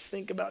 Just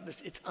think about this.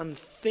 It's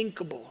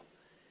unthinkable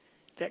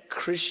that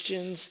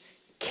Christians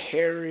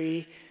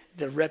carry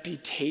the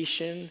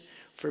reputation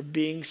for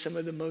being some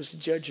of the most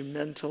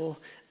judgmental,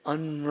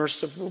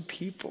 unmerciful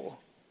people.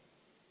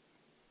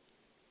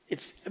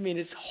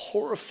 It's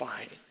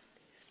horrifying.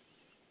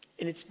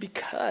 And it's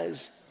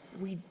because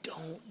we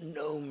don't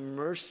know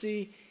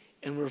mercy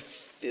and we're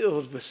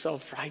filled with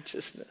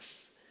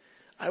self-righteousness.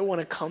 I want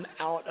to come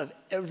out of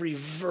every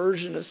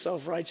version of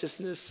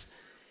self-righteousness,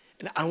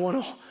 and I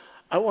want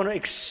to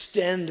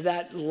extend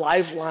that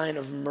lifeline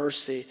of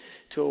mercy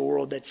to a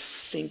world that's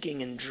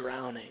sinking and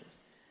drowning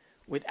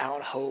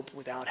without hope,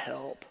 without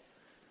help.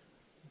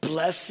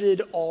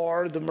 Blessed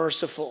are the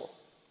merciful.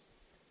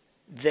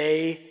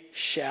 They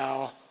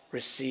shall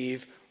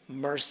receive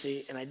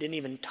mercy. And I didn't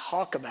even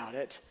talk about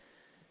it,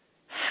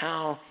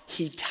 how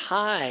he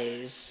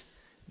ties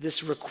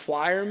this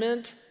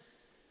requirement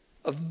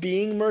of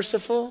being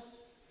merciful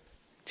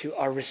to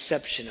our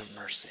reception of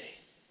mercy.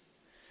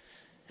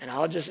 And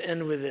I'll just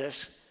end with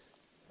this.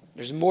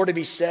 There's more to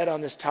be said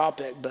on this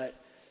topic, but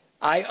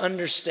I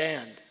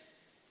understand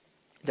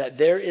that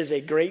there is a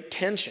great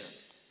tension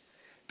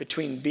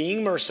between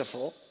being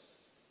merciful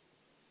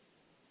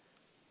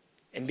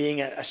and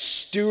being a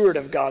steward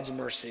of God's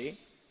mercy,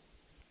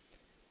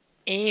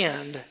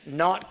 and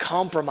not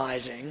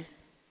compromising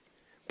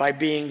by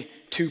being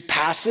too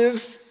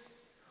passive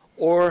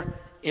or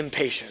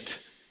impatient.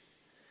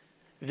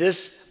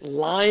 This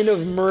line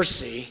of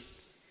mercy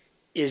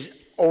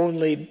is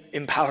only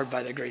empowered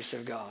by the grace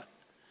of God.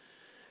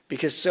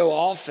 Because so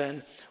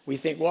often we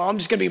think, well, I'm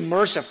just going to be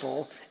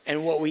merciful,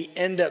 and what we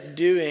end up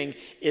doing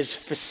is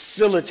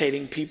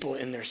facilitating people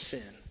in their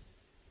sin,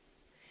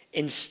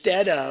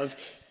 instead of,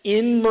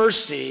 in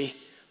mercy,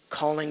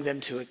 calling them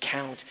to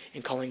account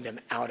and calling them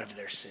out of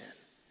their sin.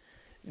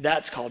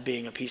 That's called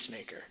being a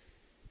peacemaker,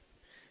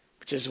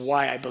 which is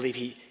why I believe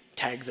he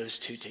tagged those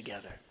two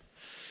together.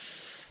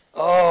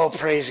 Oh,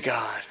 praise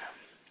God.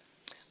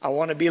 I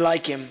want to be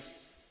like him.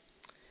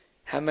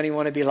 How many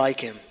want to be like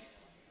him?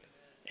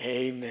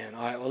 Amen.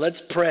 All right, well,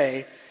 let's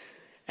pray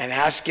and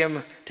ask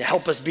him to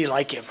help us be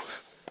like him,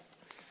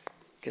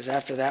 because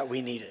after that,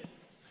 we need it.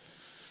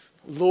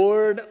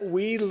 Lord,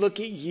 we look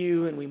at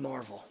you and we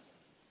marvel.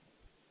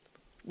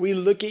 We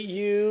look at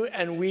you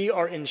and we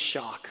are in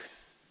shock,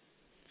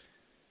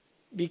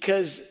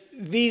 because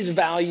these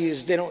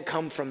values, they don't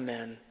come from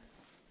men.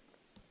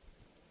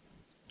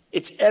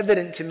 It's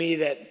evident to me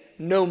that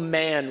no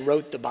man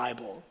wrote the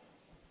Bible,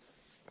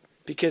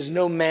 because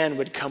no man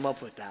would come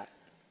up with that.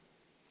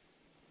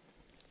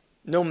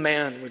 No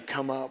man would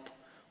come up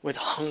with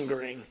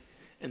hungering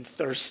and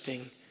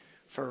thirsting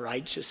for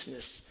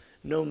righteousness.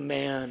 No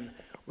man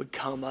would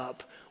come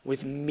up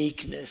with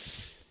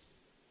meekness.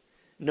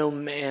 No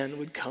man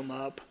would come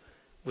up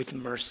with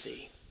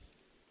mercy.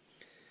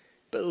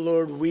 But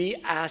Lord, we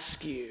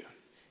ask you,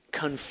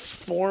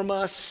 conform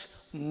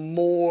us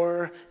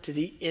more to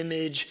the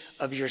image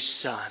of your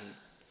Son.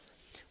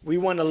 We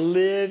want to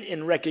live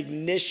in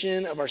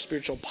recognition of our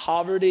spiritual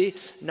poverty,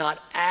 not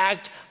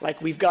act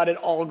like we've got it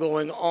all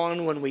going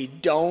on when we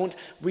don't.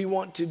 We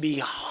want to be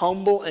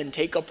humble and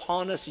take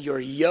upon us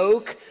your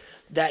yoke,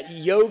 that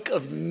yoke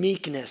of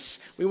meekness.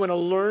 We want to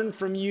learn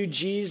from you,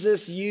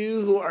 Jesus,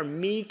 you who are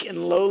meek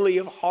and lowly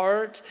of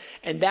heart,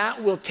 and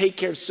that will take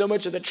care of so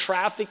much of the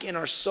traffic in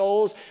our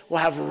souls.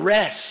 We'll have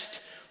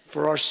rest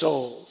for our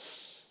souls.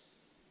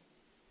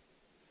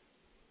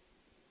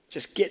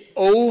 Just get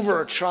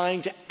over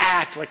trying to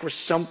act like we're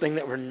something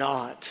that we're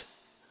not.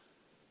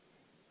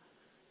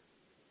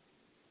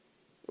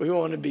 We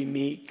want to be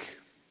meek.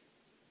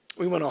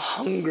 We want to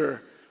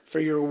hunger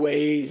for your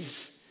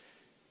ways,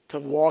 to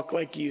walk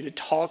like you, to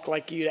talk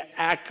like you, to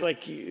act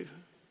like you.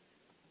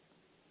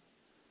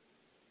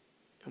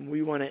 And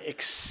we want to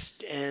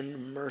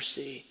extend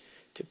mercy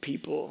to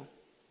people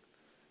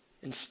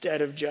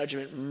instead of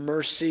judgment.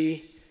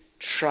 Mercy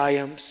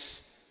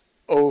triumphs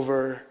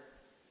over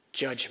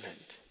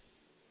judgment.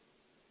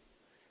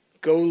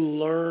 Go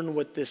learn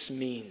what this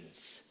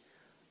means.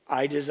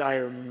 I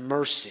desire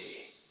mercy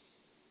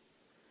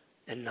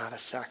and not a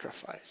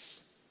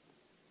sacrifice.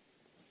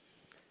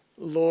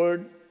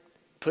 Lord,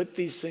 put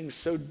these things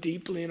so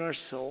deeply in our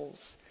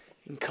souls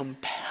and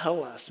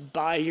compel us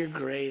by your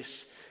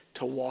grace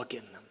to walk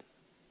in them.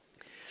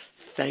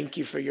 Thank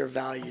you for your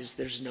values.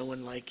 There's no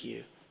one like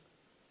you.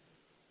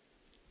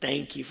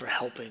 Thank you for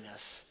helping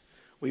us.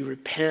 We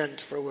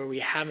repent for where we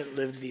haven't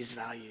lived these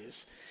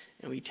values,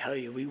 and we tell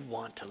you we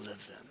want to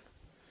live them.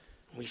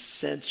 We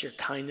sense your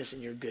kindness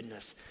and your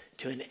goodness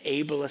to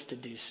enable us to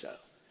do so.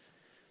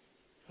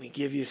 We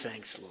give you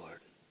thanks, Lord.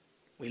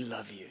 We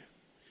love you.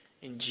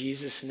 In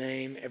Jesus'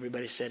 name,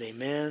 everybody said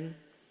amen.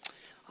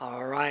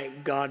 All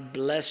right, God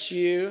bless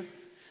you.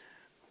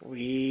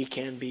 We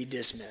can be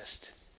dismissed.